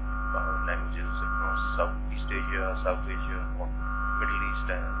languages across Southeast Asia, South Asia, Middle East,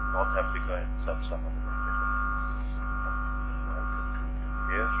 and North Africa, and Sub-Saharan Africa.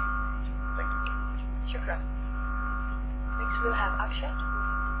 Here, thank you. Shukran. Next we'll have Akshat, who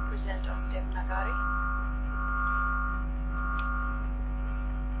will present on Devanagari.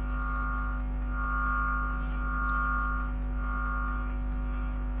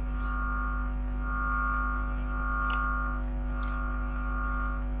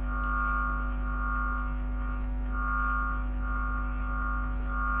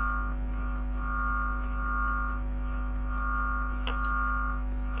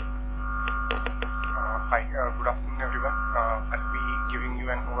 Hi, good afternoon everyone. I'll be giving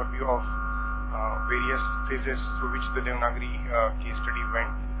you an overview of various phases through which the Devanagari case study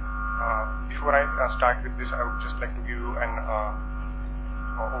went. Before I start with this, I would just like to give you an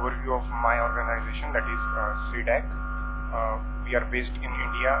overview of my organization, that is CDAC. We are based in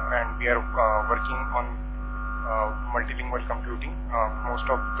India and we are working on multilingual computing. Most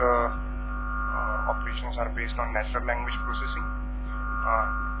of the operations are based on natural language processing.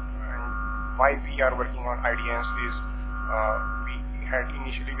 Why we are working on IDNs is we had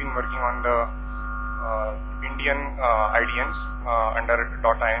initially been working on the Indian IDNs under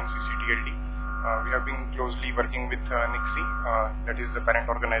 .in CCTLD. We have been closely working with NICSI, that is the parent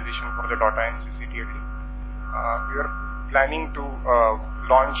organization for the .in CCTLD. We are planning to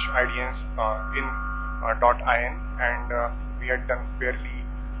launch IDNs in .in, and we had done fairly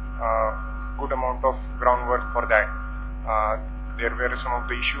good amount of groundwork for that. There were some of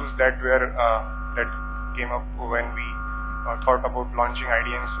the issues that came up when we thought about launching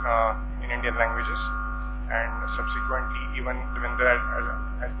IDNs in Indian languages, and subsequently, even when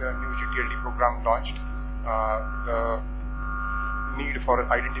as the new GTLD program launched, the need for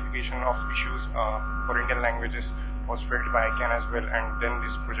identification of issues for Indian languages was felt by ICANN as well, and then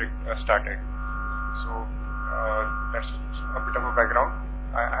this project started. So that's a bit of a background.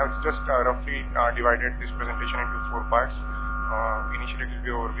 I have just roughly divided this presentation into 4 parts. Initially it will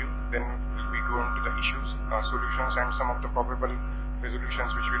be overview, then we go into the issues, solutions, and some of the probable resolutions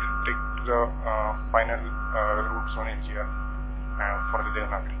which will take to the final routes on LGR for the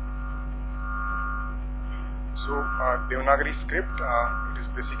Devanagari. So Devanagari script, it is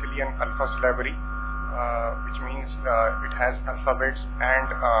basically an alphasyllabary, which means it has alphabets and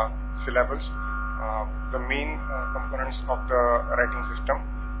syllables. The main components of the writing system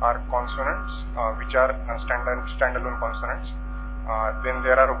are consonants, which are standalone consonants. Then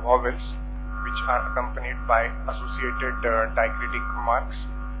there are vowels, which are accompanied by associated diacritic marks.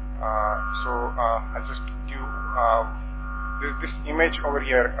 So I'll just give this image over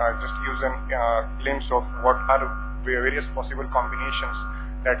here, just gives a glimpse of what are various possible combinations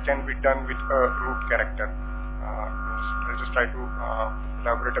that can be done with a root character. I'll just try to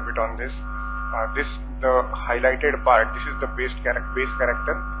elaborate a bit on this. The highlighted part, this is the base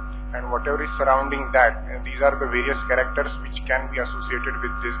character, and whatever is surrounding that, these are the various characters which can be associated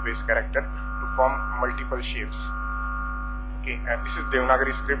with this base character to form multiple shapes. Okay, this is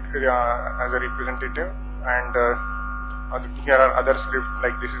Devanagari script as a representative, and here are other scripts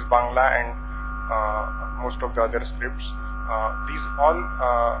like this is Bangla and most of the other scripts. These all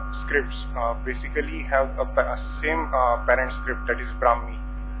scripts basically have a same parent script, that is Brahmi.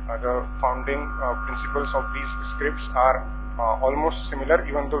 The founding principles of these scripts are almost similar,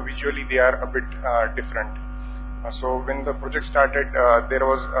 even though visually they are a bit different. So when the project started, there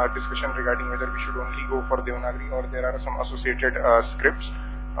was a discussion regarding whether we should only go for Devanagari or there are some associated scripts.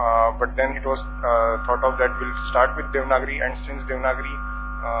 But then it was thought of that we'll start with Devanagari, and since Devanagari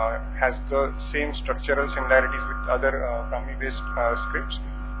has the same structural similarities with other Brahmi-based scripts,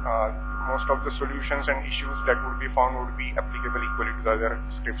 most of the solutions and issues that would be found would be applicable equally to the other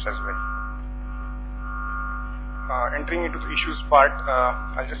scripts as well. Entering into the issues part,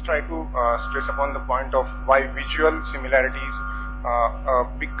 I'll just try to stress upon the point of why visual similarities a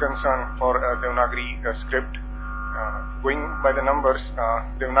big concern for Devanagari script. Going by the numbers,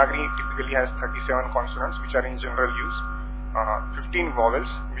 Devanagari typically has 37 consonants which are in general use, 15 vowels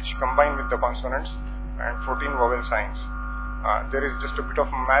which combine with the consonants, and 14 vowel signs. There is just a bit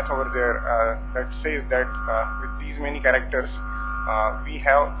of math over there that says that with these many characters, we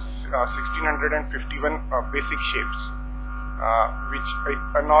have 1651 basic shapes which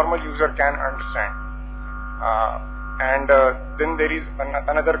a normal user can understand. And then there is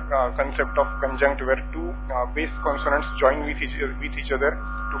another concept of conjunct, where two base consonants join with each other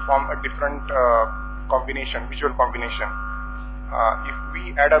to form a different combination, visual combination. If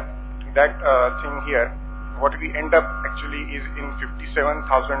we add up that thing here, what we end up actually is in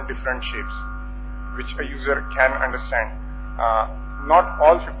 57,000 different shapes which a user can understand. Not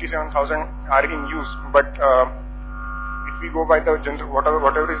all 57,000 are in use, but if we go by the general,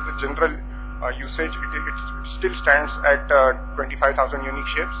 whatever is the general usage, it still stands at 25,000 unique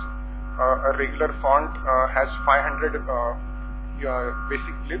shapes. A regular font has 500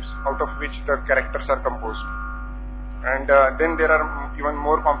 basic glyphs, out of which the characters are composed. And then there are even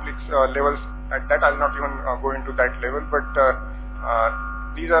more complex levels. At that I'll not even go into that level, but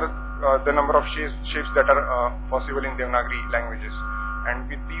these are the number of shapes that are possible in Devanagari languages. And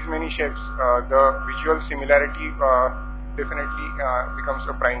with these many shapes, the visual similarity definitely becomes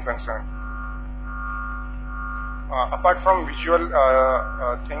a prime concern. Apart from visual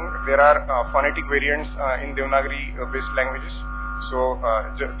thing, there are phonetic variants in Devanagari based languages. So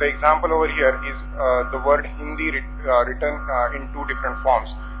the example over here is the word Hindi written in two different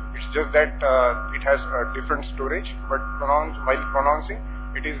forms. It's just that it has different storage, but while pronouncing,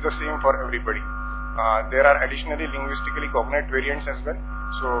 it is the same for everybody. There are additionally linguistically cognate variants as well.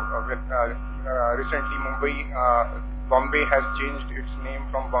 So recently Bombay has changed its name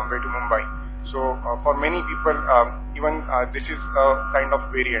from Bombay to Mumbai. So for many people, even this is a kind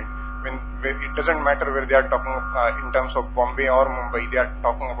of variant. When it doesn't matter where they are talking in terms of Bombay or Mumbai, they are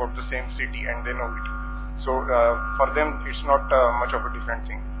talking about the same city and they know it. So for them, it's not much of a different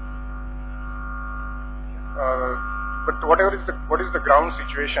thing. But what is the ground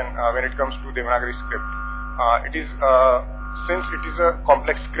situation when it comes to Devanagari script? It is since it is a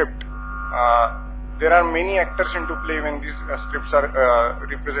complex script, there are many actors into play when these scripts are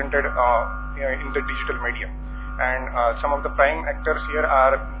represented in the digital medium. And some of the prime actors here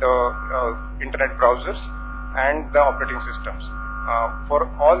are the internet browsers and the operating systems. For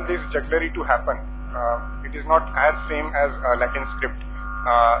all this jugglery to happen, it is not as same as Latin script.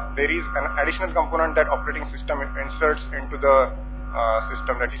 There is an additional component that operating system inserts into the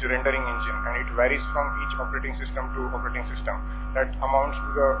system, that is rendering engine, and it varies from each operating system to operating system. That amounts to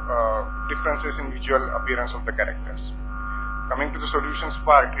the differences in visual appearance of the characters. Coming to the solutions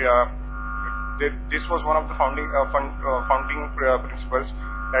part, this was one of the founding principles,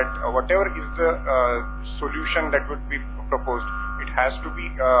 that whatever is the solution that would be proposed, it has to be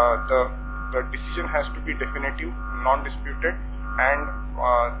the decision has to be definitive, non-disputed, and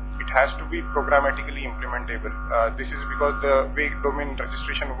it has to be programmatically implementable. This is because the way domain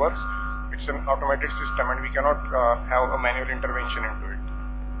registration works, it's an automated system and we cannot have a manual intervention into it.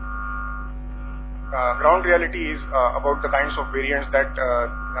 Ground reality is about the kinds of variants that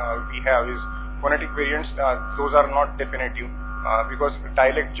we have is phonetic variants. Those are not definitive because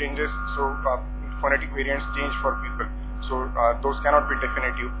dialect changes, so phonetic variants change for people. So those cannot be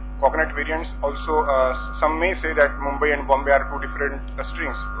definitive. Cognate variants also, some may say that Mumbai and Bombay are two different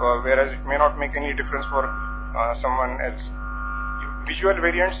strings, whereas it may not make any difference for someone else. Visual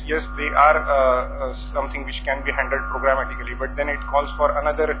variants, yes, they are something which can be handled programmatically, but then it calls for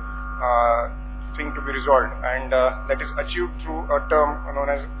another thing to be resolved, and that is achieved through a term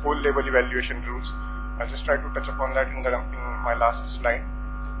known as whole level evaluation rules. I'll just try to touch upon that in my last slide.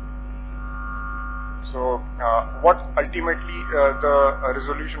 So what ultimately the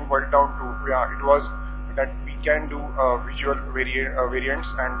resolution boiled down to, it was that we can do visual variants,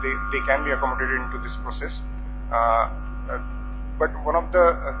 and they can be accommodated into this process. But one of the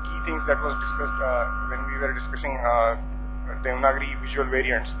key things that was discussed when we were discussing Devanagari visual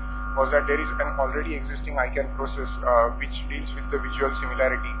variants was that there is an already existing ICANN process which deals with the visual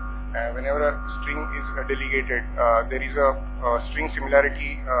similarity. Whenever a string is delegated, there is a string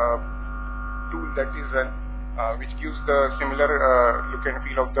similarity tool that is run, which gives the similar look and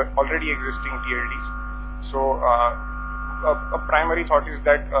feel of the already existing TLDs. So a primary thought is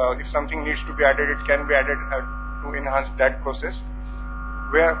that if something needs to be added, it can be added to enhance that process.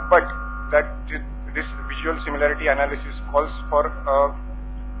 But this visual similarity analysis calls for a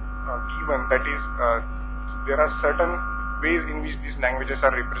given, that is, there are certain ways in which these languages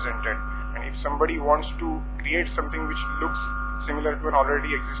are represented, and if somebody wants to create something which looks similar to an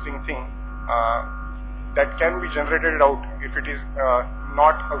already existing thing, that can be generated out if it is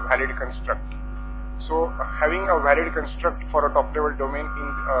not a valid construct. So having a valid construct for a top-level domain in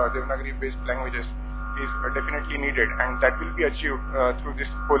Devanagari-based languages is definitely needed, and that will be achieved through this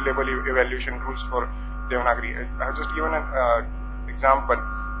whole-level evaluation rules for Devanagari. I have just given an example.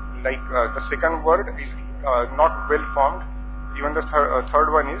 Like the second word is not well formed. Even the third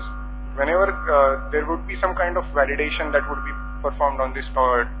one is, whenever there would be some kind of validation that would be performed on these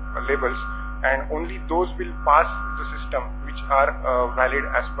labels, and only those will pass the system which are valid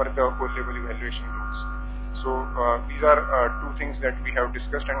as per the whole-level evaluation rules. So these are two things that we have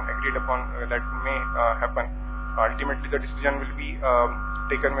discussed and agreed upon that may happen. Ultimately, the decision will be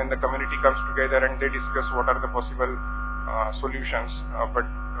taken when the community comes together and they discuss what are the possible solutions. But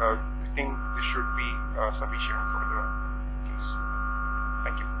I think this should be sufficient for the case.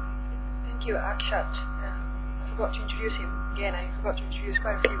 Thank you. Thank you, Akshat. I forgot to introduce him again. I forgot to introduce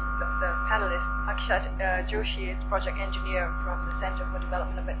quite a few of the panelists. Akshat Joshi is project engineer from the Center for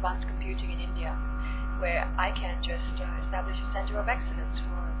Development of Advanced Computing in India, where ICANN just established a Center of Excellence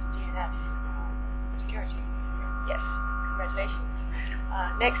for DNS security. Yes, congratulations.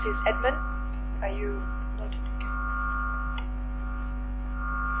 Next is Edmund. Are you noted?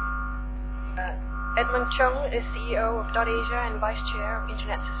 Edmund Chung is CEO of .Asia and Vice Chair of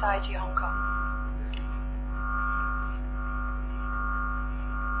Internet Society Hong Kong.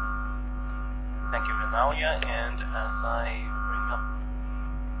 Thank you, Renalia, and as I bring up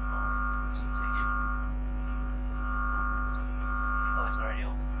my presentation. Oh, it's already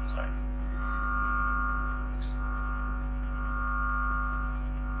open. Sorry.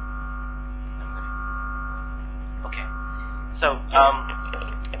 Okay. So,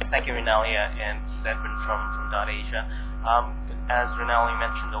 thank you, Renalia, and Edmund from .Asia. As Renalia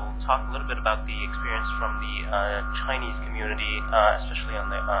mentioned, we'll talk a little bit about the experience from the Chinese community, especially on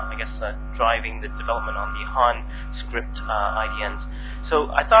the, driving the development on the Han script IDNs. So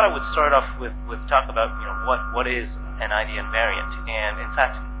I thought I would start off with talk about what is an IDN variant, and in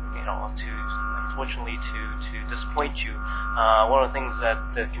fact, unfortunately to disappoint you, one of the things that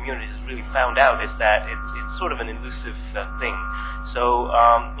the community has really found out is that it's sort of an elusive thing. So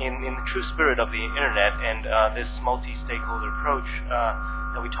in the true spirit of the internet and this multi-stakeholder approach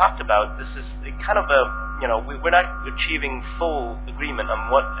that we talked about, this is kind of a, we're not achieving full agreement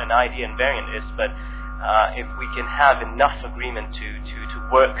on what an IDN variant is, but if we can have enough agreement to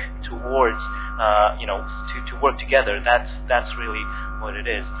work towards, to work together, that's really what it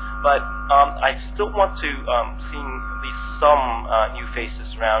is. But I still want to see at least some new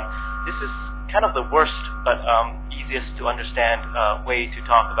faces around. This is kind of the worst but easiest to understand way to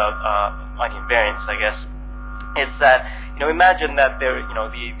talk about IDN variants, I guess. It's that, imagine that there, the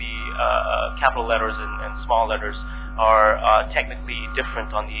capital letters and small letters are technically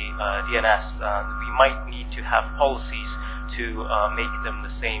different on the DNS. We might need to have policies to make them the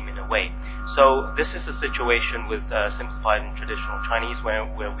same in a way. So this is a situation with simplified and traditional Chinese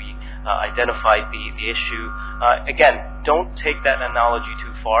where we identified the issue. Again, don't take that analogy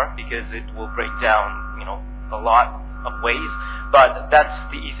too far because it will break down, a lot of ways. But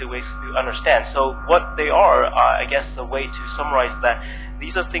that's the easy way to understand. So what they are, I guess, a way to summarize that,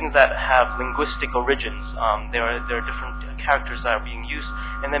 these are things that have linguistic origins. There are different characters that are being used,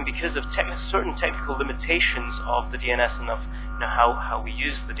 and then because of certain technical limitations of the DNS and of how we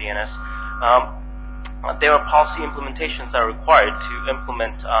use the DNS, there are policy implementations that are required to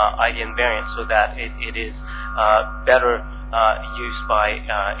implement IDN variants so that it is better used by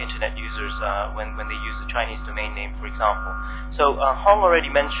internet users when they use the Chinese domain name, for example. So Hong already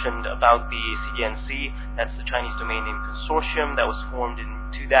mentioned about the CDNC, that's the Chinese Domain Name Consortium that was formed in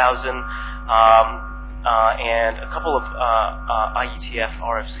 2000. and a couple of IETF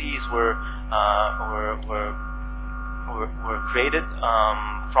RFCs were created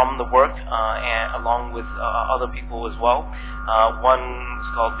from the work, and along with other people as well. One is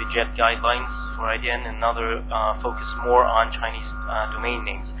called the JET Guidelines for IDN, and another focused more on Chinese domain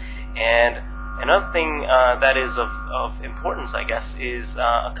names. And another thing that is of importance, I guess, is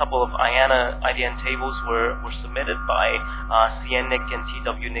a couple of IDN tables were submitted by CNNIC and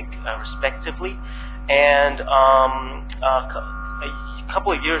TWNIC respectively. And a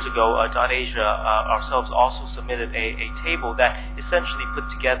couple of years ago, .Asia ourselves also submitted a table that essentially put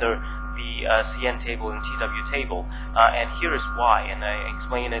together the CN table and TW table, and here is why, and I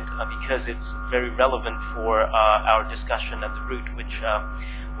explain it because it's very relevant for our discussion at the root, which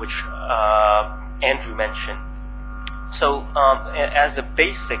Andrew mentioned. So, as a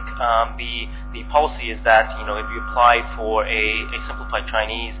basic, the policy is that if you apply for a simplified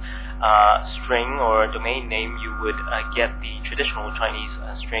Chinese string or a domain name, you would get the traditional Chinese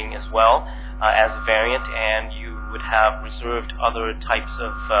string as well as a variant, and you would have reserved other types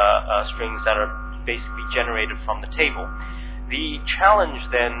of strings that are basically generated from the table. The challenge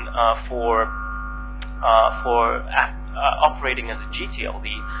then for operating as a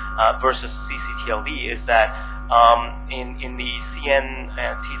GTLD versus CCTLD is that in the CN,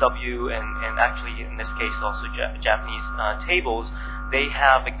 TW, and actually in this case also Japanese tables, they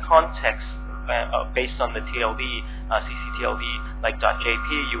have a context based on the TLD, CCTLD, like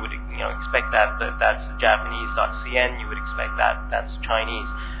 .jp. You would expect that's Japanese. .cn, you would expect that's Chinese.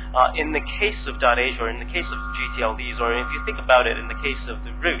 In the case of .asia, or in the case of GTLDs, or if you think about it, in the case of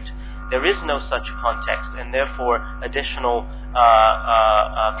the root, there is no such context, and therefore additional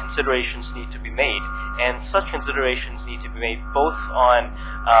considerations need to be made. And such considerations need to be made both on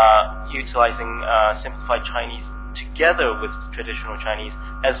utilizing simplified Chinese together with traditional Chinese,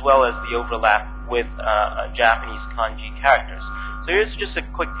 as well as the overlap with Japanese kanji characters. So here's just a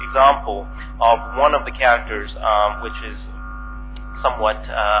quick example of one of the characters, which is somewhat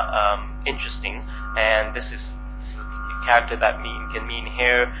interesting, and this is a character that can mean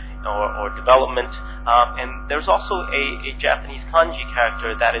hair or development, and there's also a Japanese kanji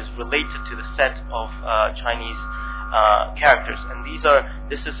character that is related to the set of Chinese characters, and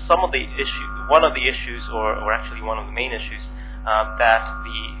this is one of the issues, or actually one of the main issues that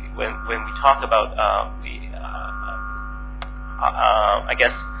when we talk about I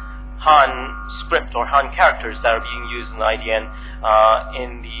guess Han script or Han characters that are being used in the IDN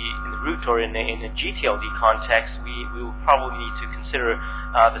in the root or in a GTLD context, we will probably need to consider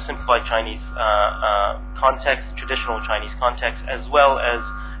the simplified Chinese context, traditional Chinese context, as well as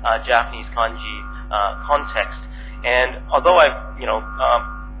Japanese kanji context. And although I've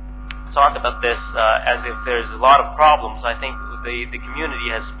talked about this as if there's a lot of problems, I think the community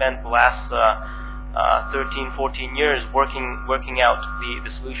has spent the last 13, 14 years working out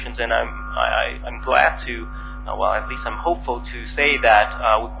the solutions, and I'm glad to, well, at least I'm hopeful to say that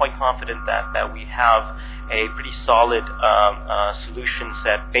we're quite confident that we have a pretty solid solution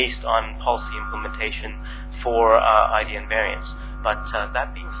set based on policy implementation for IDN variants. But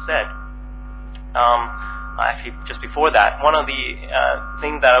that being said, actually, just before that, one of the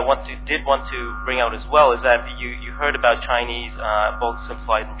things that I did want to bring out as well is that you heard about Chinese, both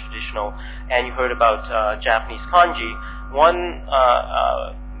simplified and traditional, and you heard about Japanese kanji. One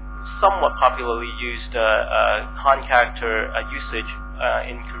somewhat popularly used Han character usage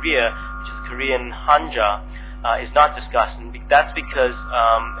in Korea, which is Korean Hanja, is not discussed, and that's because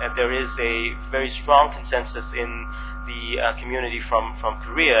there is a very strong consensus in the community from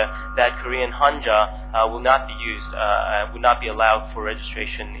Korea that Korean Hanja will not be used, would not be allowed for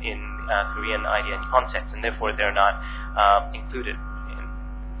registration in Korean IDN context, and therefore they're not included.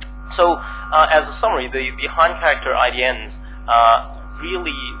 So, as a summary, the Han character IDNs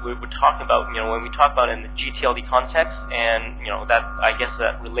really we're talking about, when we talk about in the GTLD context, and that I guess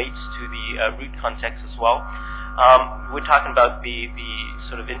that relates to the root context as well. We're talking about the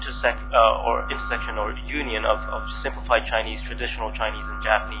sort of intersection or union of simplified Chinese, traditional Chinese, and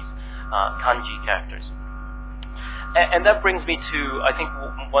Japanese kanji characters. And that brings me to, I think,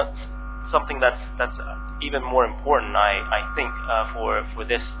 something that's even more important, I think, for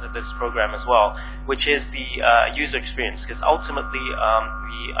this program as well, which is the user experience, because ultimately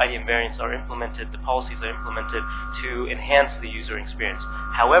the IDN variants are implemented, the policies are implemented to enhance the user experience.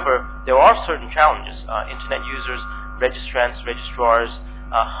 However, there are certain challenges. Internet users, registrants, registrars,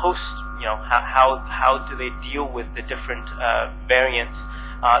 hosts, how do they deal with the different variants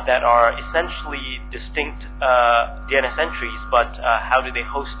that are essentially distinct DNS entries, but how do they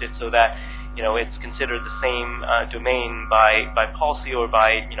host it so that it's considered the same domain by policy or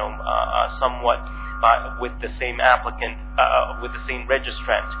by somewhat with the same applicant, with the same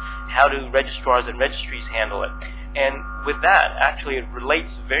registrant? How do registrars and registries handle it? And with that, actually, it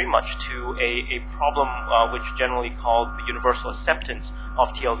relates very much to a problem which is generally called the universal acceptance of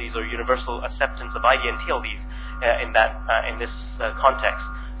TLDs, or universal acceptance of IDN TLDs in this context.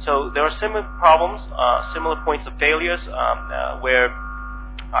 So there are similar problems, similar points of failures where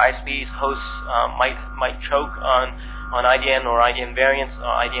ISPs, hosts might choke on IDN or IDN variants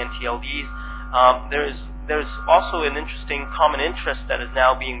or IDN TLDs. There's also an interesting common interest that is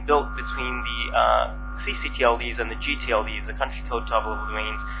now being built between the CCTLDs and the GTLDs, the country code top-level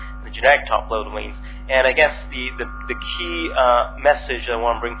domains, the generic top-level domains. And I guess the key message I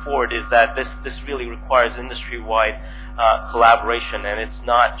want to bring forward is that this really requires industry-wide collaboration, and it's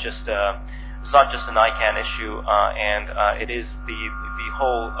not just an ICANN issue, and it is the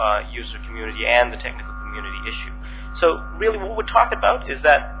whole user community and the technical community issue. So really, what we're talking about is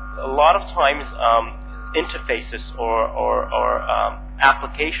that a lot of times interfaces or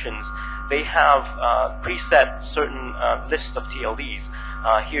applications, they have preset certain lists of TLDs.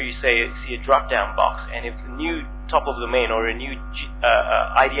 Here you see a drop-down box, and if a new top-level domain or a new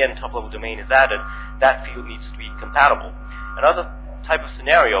IDN top-level domain is added, that field needs to be compatible. Another type of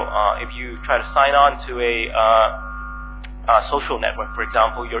scenario, if you try to sign on to a social network, for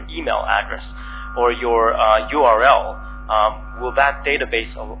example, your email address or your URL, will that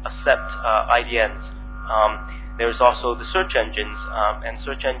database accept IDNs? There's also the search engines, and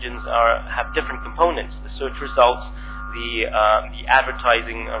search engines have different components. The search results, the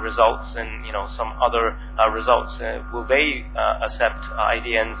advertising results, and some other results. Will they accept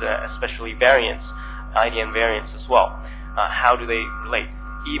IDNs, especially variants, IDN variants as well? How do they relate?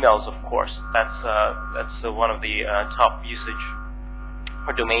 Emails, of course. That's one of the top usage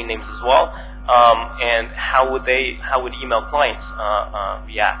for domain names as well. And how would email clients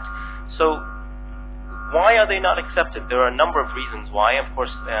react? So why are they not accepted? There are a number of reasons why. Of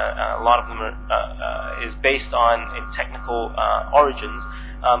course, a lot of them is based on technical origins.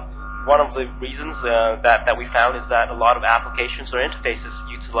 One of the reasons that we found is that a lot of applications or interfaces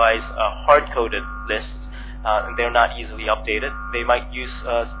utilize hard-coded lists, and they're not easily updated. They might use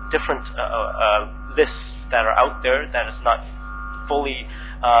different lists that are out there that is not fully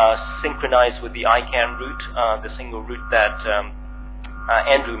synchronized with the ICANN route, the single route that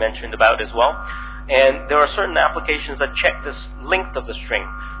Andrew mentioned about as well. And there are certain applications that check this length of the string.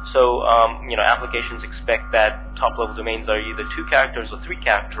 So, applications expect that top-level domains are either 2 characters or 3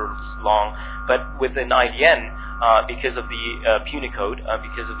 characters long. But with an IDN, because of the Punicode,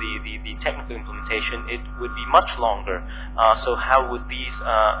 because of the technical implementation, it would be much longer. So how would these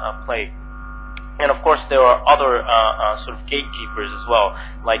play? And of course, there are other sort of gatekeepers as well,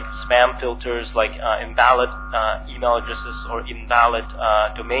 like spam filters, like invalid email addresses or invalid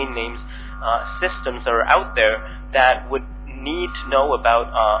domain names. Systems that are out there that would need to know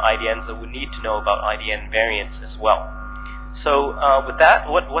about IDNs, that would need to know about IDN variants as well. So with that,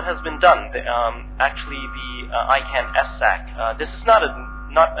 what has been done? Actually, the ICANN SAC. This is not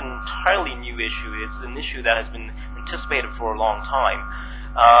an entirely new issue. It's an issue that has been anticipated for a long time.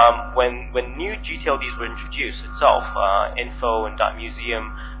 When new GTLDs were introduced itself, info and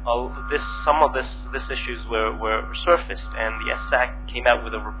 .museum, some of this issues were surfaced, and the SAC came out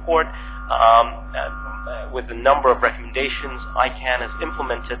with a report with a number of recommendations. ICANN has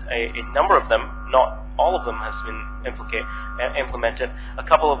implemented a number of them. Not all of them has been implemented. A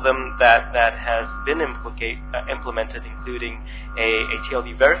couple of them that has been implemented, including a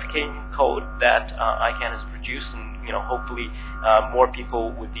TLD verification code that ICANN has produced, and hopefully more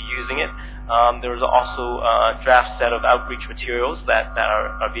people would be using it. There's also a draft set of outreach materials that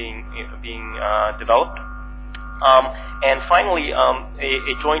are being developed. And finally,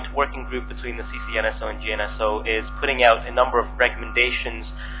 a joint working group between the CCNSO and GNSO is putting out a number of recommendations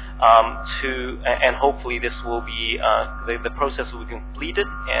and hopefully this will be, the process will be completed,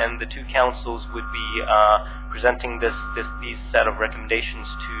 and the 2 councils would be presenting these set of recommendations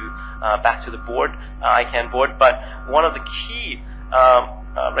back to the board, ICANN board. But one of the key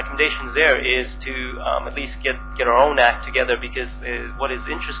recommendations there is to at least get our own act together, because what is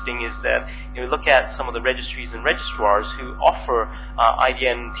interesting is that you look at some of the registries and registrars who offer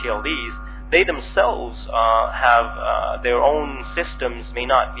IDN TLDs. They themselves have their own systems may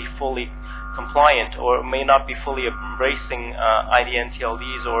not be fully compliant or may not be fully embracing IDN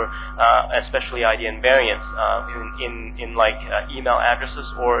TLDs or especially IDN variants in like email addresses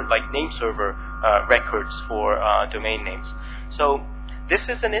or like name server records for domain names. So this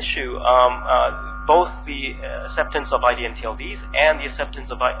is an issue, both the acceptance of IDN TLDs and the acceptance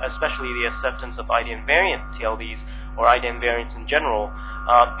of, especially the acceptance of IDN variant TLDs or IDN variants in general.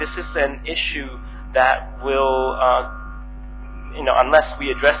 This is an issue that will, unless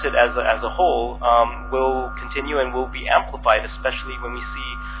we address it as a whole, will continue and will be amplified, especially when we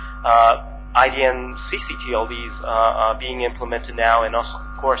see IDN CCTLDs being implemented now, and also,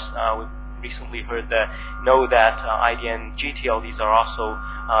 of course, we've recently know that IDN GTLDs are also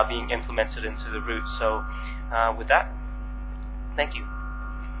being implemented into the root. So, with that, thank you.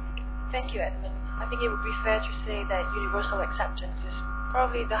 Thank you, Edmund. I think it would be fair to say that universal acceptance is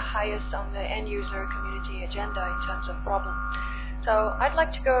probably the highest on the end-user community agenda in terms of problem. So I'd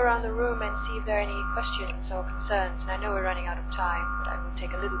like to go around the room and see if there are any questions or concerns. And I know we're running out of time, but I will take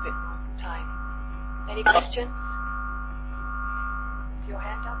a little bit more time. Any questions? Your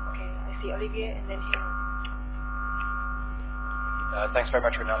hand up? Okay, I see Olivier and then him. Thanks very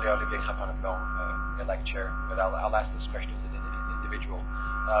much, Rinaldi. Olivier Chapanabon, elect chair. But I'll ask this question as an individual.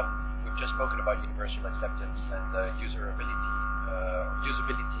 We've just spoken about universal acceptance and usability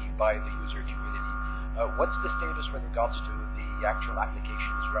by the user community. What's the status with regards to the actual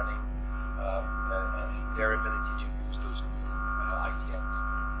applications running and their ability to use those new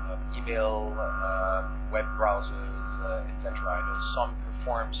IDNs? Email, web browsers, etc. I know some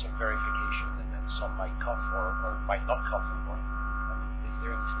perform some verification and then some might cough or might not cough anymore. Is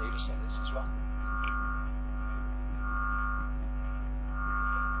there any status on this as well?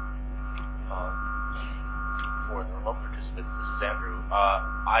 For the remote participants, this is Andrew.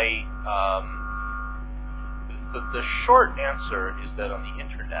 The short answer is that on the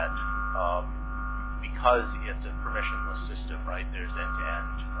internet, because it's a permissionless system, right? There's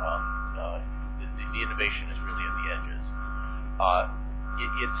end-to-end. The innovation is really at the edges.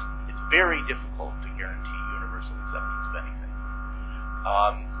 It's very difficult to guarantee universal acceptance of anything.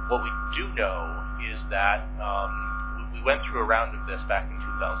 What we do know is that we went through a round of this back in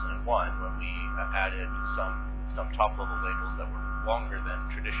 2001 when we added some top-level labels that were longer than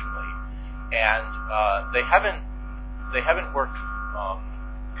traditionally, and they haven't worked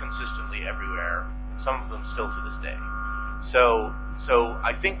consistently everywhere. Some of them still to this day. So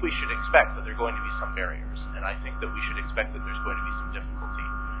I think we should expect that there are going to be some barriers, and I think that we should expect that there's going to be some difficulty,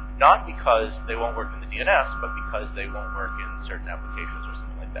 not because they won't work in the DNS, but because they won't work in certain applications or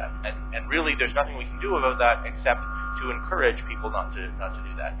something like that. And really, there's nothing we can do about that except to encourage people not to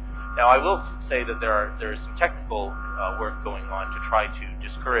do that. Now, I will say that there is some technical work going on to try to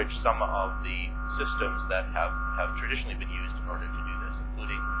discourage some of the systems that have traditionally been used in order to do this,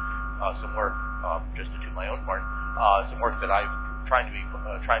 including some work, just to toot my own horn, some work that I've tried to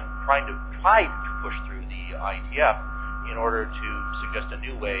push through the IETF in order to suggest a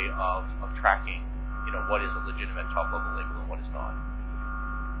new way of tracking, what is a legitimate top-level label and what is not.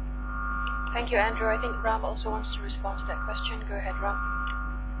 Thank you, Andrew. I think Ram also wants to respond to that question. Go ahead, Ram.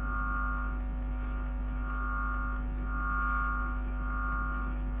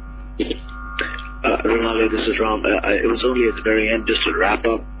 Rinaldi, this is Ram. It was only at the very end, just to wrap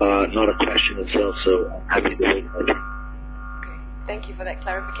up, not a question itself, so I'm happy to wait. Okay, thank you for that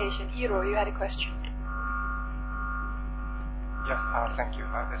clarification. Hiro, you had a question. Yes, thank you.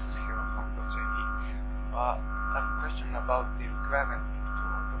 This is Hiro from JP. I have a question about the requirement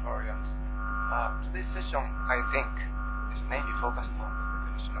for the variants. Today's session, I think, is mainly focused on the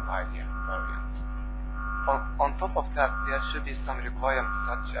definition of IDN variants. On top of that, there should be some requirements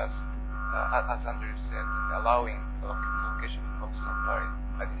such as Andrew said, allowing the location of some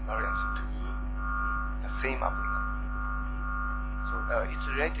IDN variants to the same applicant. So it's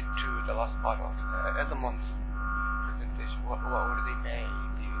related to the last part of Edmund's presentation, what already may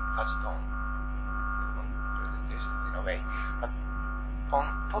be touched on Edmund's presentation in a way. But on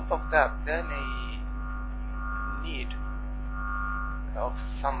top of that, there may need of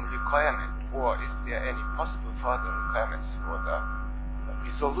some requirement, or is there any possible further requirements for the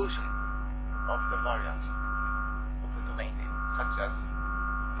resolution of the variants of the domain name, such as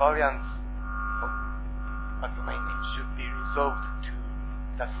variants of a domain name should be resolved to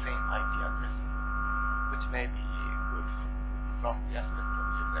the same IP address, which may be good from the aspect of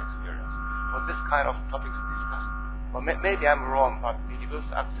user experience. Was this kind of topics discussed? Well, maybe I'm wrong, but the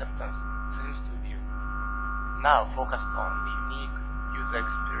universal acceptance seems to be now focused on the unique user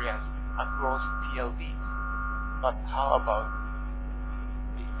experience across TLDs. But how about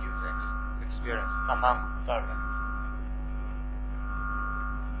the user experience among variants?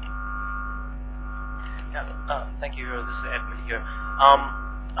 Yeah, thank you. This is Edmund here.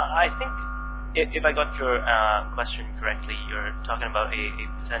 I think if I got your question correctly, you're talking about a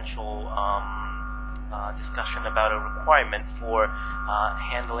potential discussion about a requirement for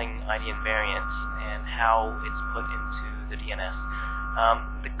handling IDN variants and how it's put into the DNS.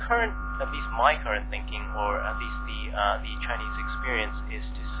 The current, at least my current thinking, or at least the Chinese experience, is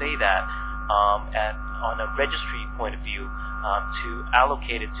to say that on a registry point of view, to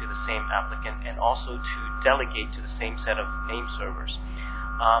allocate it to the same applicant and also to delegate to the same set of name servers.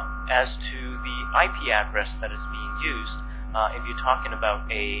 As to the IP address that is being used, if you're talking about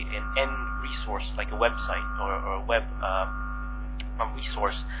an end resource like a website or a web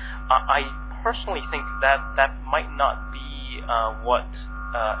resource, I personally think that might not be what,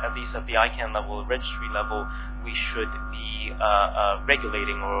 at least at the ICANN level, registry level, we should be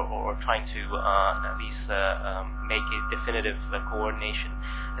regulating or trying to at least make a definitive coordination.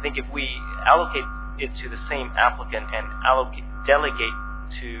 I think if we allocate it to the same applicant and delegate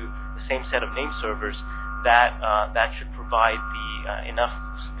to the same set of name servers, that should provide the enough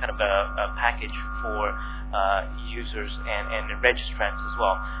kind of a package for users and registrants as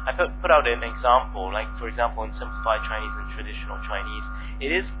well. I put out an example, like for example in Simplified Chinese and Traditional Chinese,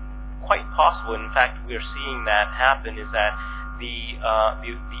 it is quite possible, in fact we are seeing that happen, is that the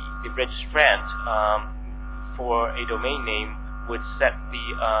registrant for a domain name would set the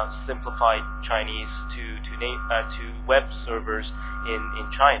Simplified Chinese to web servers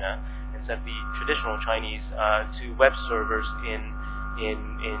in China, and set the Traditional Chinese to web servers in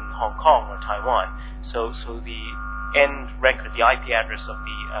Hong Kong or Taiwan. So the end record, the IP address of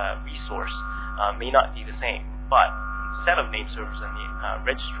the resource may not be the same, but the set of name servers and the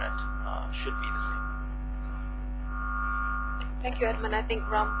registrant should be the same. Thank you, Edmund. I think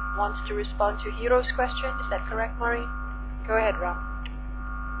Ram wants to respond to Hiro's question. Is that correct, Maureen? Go ahead, Ram.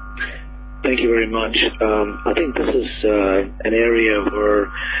 Thank you very much. I think this is an area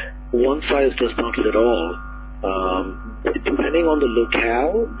where one size does not fit all. Depending on the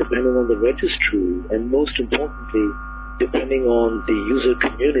locale, depending on the registry, and most importantly, depending on the user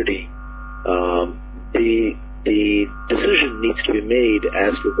community, the decision needs to be made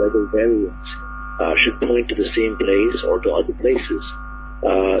as to whether variants should point to the same place or to other places.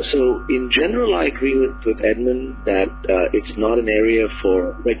 So in general, I agree with Edmund that it's not an area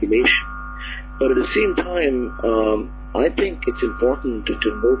for regulation. But at the same time, I think it's important to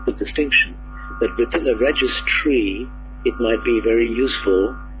note the distinction that within a registry, it might be very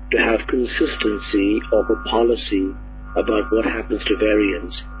useful to have consistency of a policy about what happens to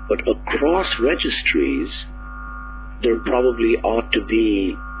variants. But across registries, there probably ought to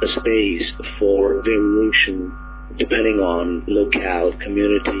be a space for variation depending on locale,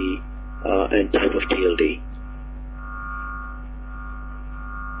 community, and type of TLD.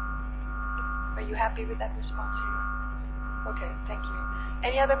 Are you happy with that response here? Okay, thank you.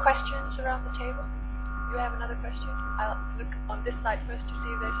 Any other questions around the table? You have another question? I'll look on this side first to see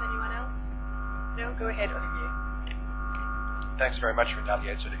if there's anyone else. No? Go ahead, Olivier. Thanks very much,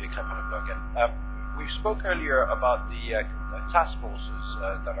 Renalia. It's Olivier Klein-van again. We spoke earlier about the task forces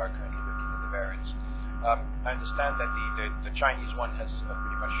that are currently looking at the variants. I understand that the Chinese one has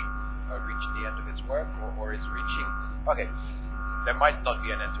pretty much reached the end of its work, or is reaching. Okay, there might not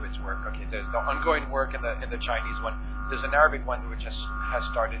be an end to its work. Okay, there's the ongoing work in the Chinese one. There's an Arabic one which has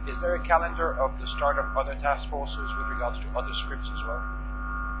started. Is there a calendar of the start of other task forces with regards to other scripts as well?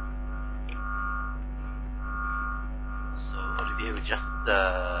 So Olivier, we just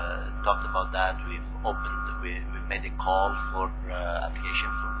talked about that. We've made a call for application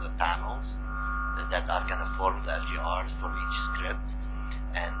from the panels that are going to form the LGRs for each script,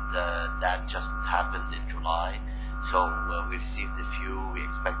 and that just happened in July. So we received a few. We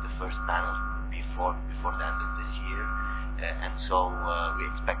expect the first panel before the end of this year, and so we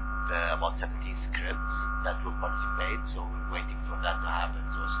expect about 17 scripts that will participate. So we're waiting for that to happen.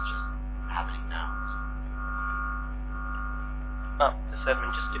 So it's just happening now.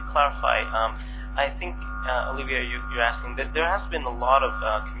 Edmund, just to clarify, I think, Olivia, you're asking that there has been a lot of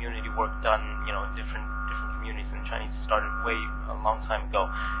community work done, in different communities in Chinese. Started way a long time ago,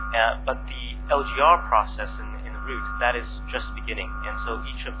 but the LGR process in the root, that is just beginning, and so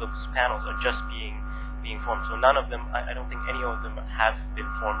each of those panels are just being formed. So none of them, I don't think any of them have been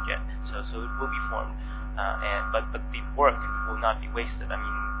formed yet. So it will be formed, but the work will not be wasted. I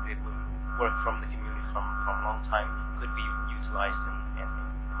mean, the work from the community from a long time could be utilized and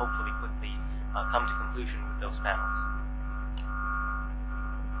hopefully quickly come to conclusion with those panels.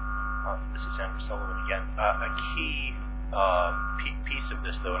 This is Andrew Sullivan again. A key piece of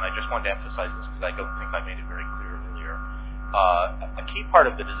this, though, and I just wanted to emphasize this because I don't think I made it very clear earlier. A key part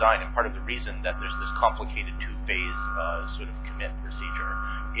of the design and part of the reason that there's this complicated two-phase sort of commit procedure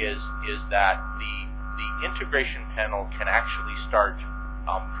is that the integration panel can actually start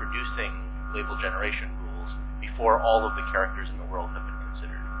producing label generation rules before all of the characters in the world have been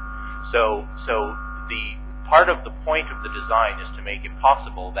considered. So the part of the point of the design is to make it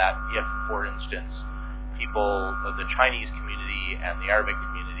possible that if, for instance, people, the Chinese community and the Arabic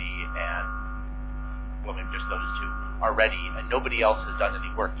community and well, maybe just those two, are ready, and nobody else has done any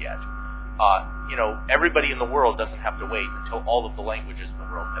work yet. Everybody in the world doesn't have to wait until all of the languages in the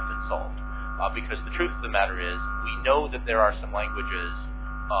world have been solved. Because the truth of the matter is, we know that there are some languages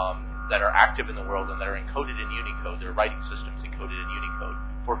that are active in the world and that are encoded in Unicode. There are writing systems encoded in Unicode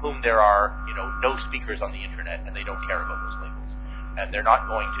for whom there are, no speakers on the internet, and they don't care about those labels, and they're not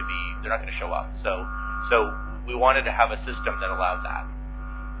going to show up. So we wanted to have a system that allowed that.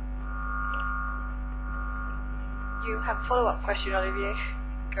 You have a follow-up question, Olivier.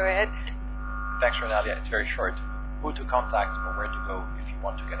 Go ahead. Thanks, Renalia. It's very short. Who to contact or where to go if you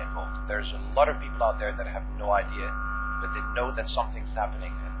want to get involved? There's a lot of people out there that have no idea, but they know that something's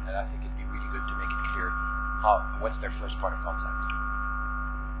happening, and I think it'd be really good to make it clear what's their first point of contact.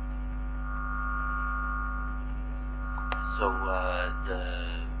 So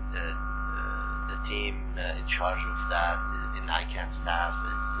the team in charge of that in ICANN staff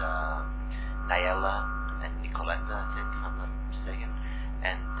is Nayela and Nicoletta, I think, if I'm not mistaken,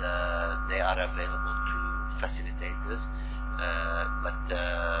 and they are available to facilitate this. But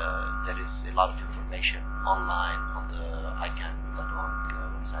there is a lot of information online on the ICANN.org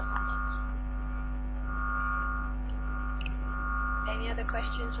website on that. Any other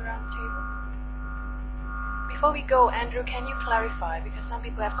questions around the table? Before we go, Andrew, can you clarify, because some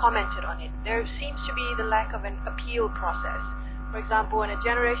people have commented on it, there seems to be the lack of an appeal process. For example, when a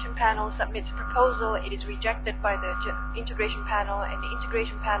generation panel submits a proposal, it is rejected by the integration panel, and the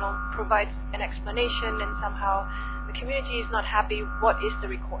integration panel provides an explanation, and somehow the community is not happy. What is the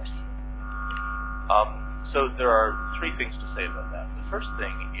recourse? So there are three things to say about that. The first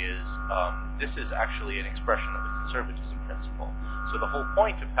thing is this is actually an expression of the conservatism principle. So the whole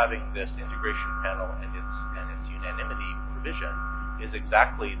point of having this integration panel and its unanimity provision is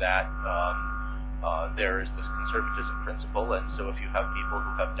exactly that. There is this conservatism principle, and so if you have people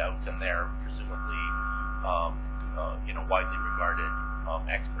who have doubts and they're presumably, widely regarded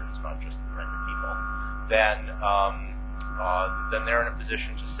experts, not just random people, then they're in a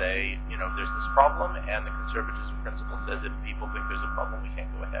position to say, there's this problem, and the conservatism principle says if people think there's a problem, we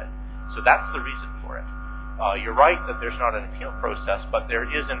can't go ahead. So that's the reason for it. You're right that there's not an appeal process, but there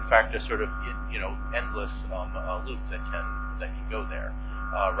is in fact a sort of endless loop that can go there.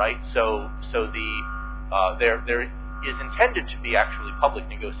 Right? So there is intended to be actually public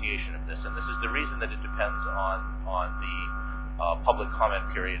negotiation of this, and this is the reason that it depends on the public comment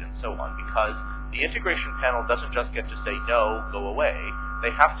period and so on, because the integration panel doesn't just get to say no, go away.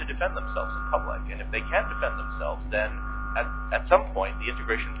 They have to defend themselves in public, and if they can't defend themselves, then at some point the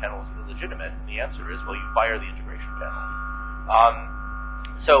integration panel is illegitimate, and the answer is, well, you fire the integration panel.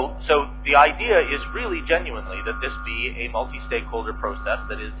 So the idea is really genuinely that this be a multi-stakeholder process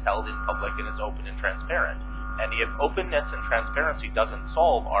that is held in public and is open and transparent. And if openness and transparency doesn't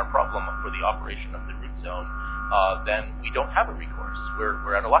solve our problem for the operation of the root zone, then we don't have a recourse.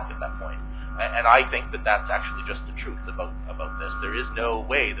 We're out of luck at that point. And I think that that's actually just the truth about this. There is no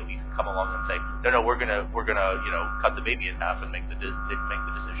way that we can come along and say, no, we're gonna cut the baby in half and make the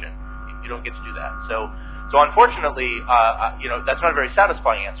decision. You don't get to do that. So unfortunately, that's not a very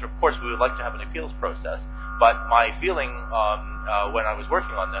satisfying answer. Of course, we would like to have an appeals process, but my feeling when I was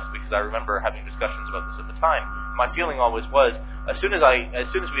working on this, because I remember having discussions about this at the time, my feeling always was, as soon as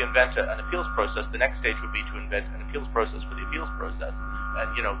we invent an appeals process, the next stage would be to invent an appeals process for the appeals process, and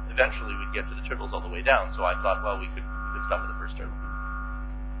eventually we'd get to the turtles all the way down. So I thought, well, we could stop at the first turtle.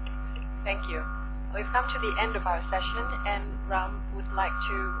 Thank you. We've come to the end of our session, and Ram would like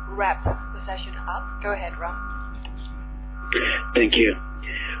to wrap the session up. Go ahead, Ram. Thank you.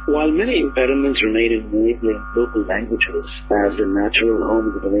 While many impediments remain in enabling local languages as the natural home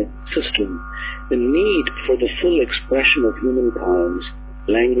of the domain system, the need for the full expression of humankind's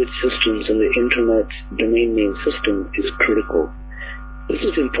language systems in the Internet's domain name system is critical. This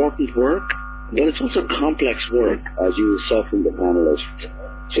is important work, but it's also complex work, as you saw from the panelists.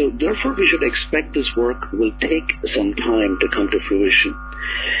 So therefore we should expect this work will take some time to come to fruition.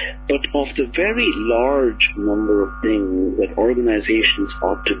 But of the very large number of things that organizations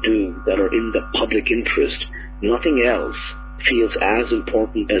ought to do that are in the public interest, nothing else feels as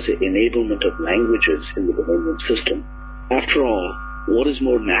important as the enablement of languages in the domain system. After all, what is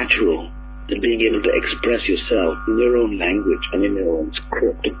more natural than being able to express yourself in your own language and in your own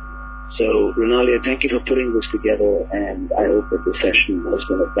script? So, Renalia, thank you for putting this together, and I hope that the session has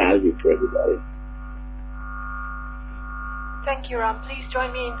been of value for everybody. Thank you, Ram. Please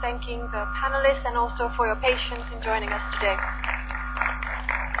join me in thanking the panelists and also for your patience in joining us today.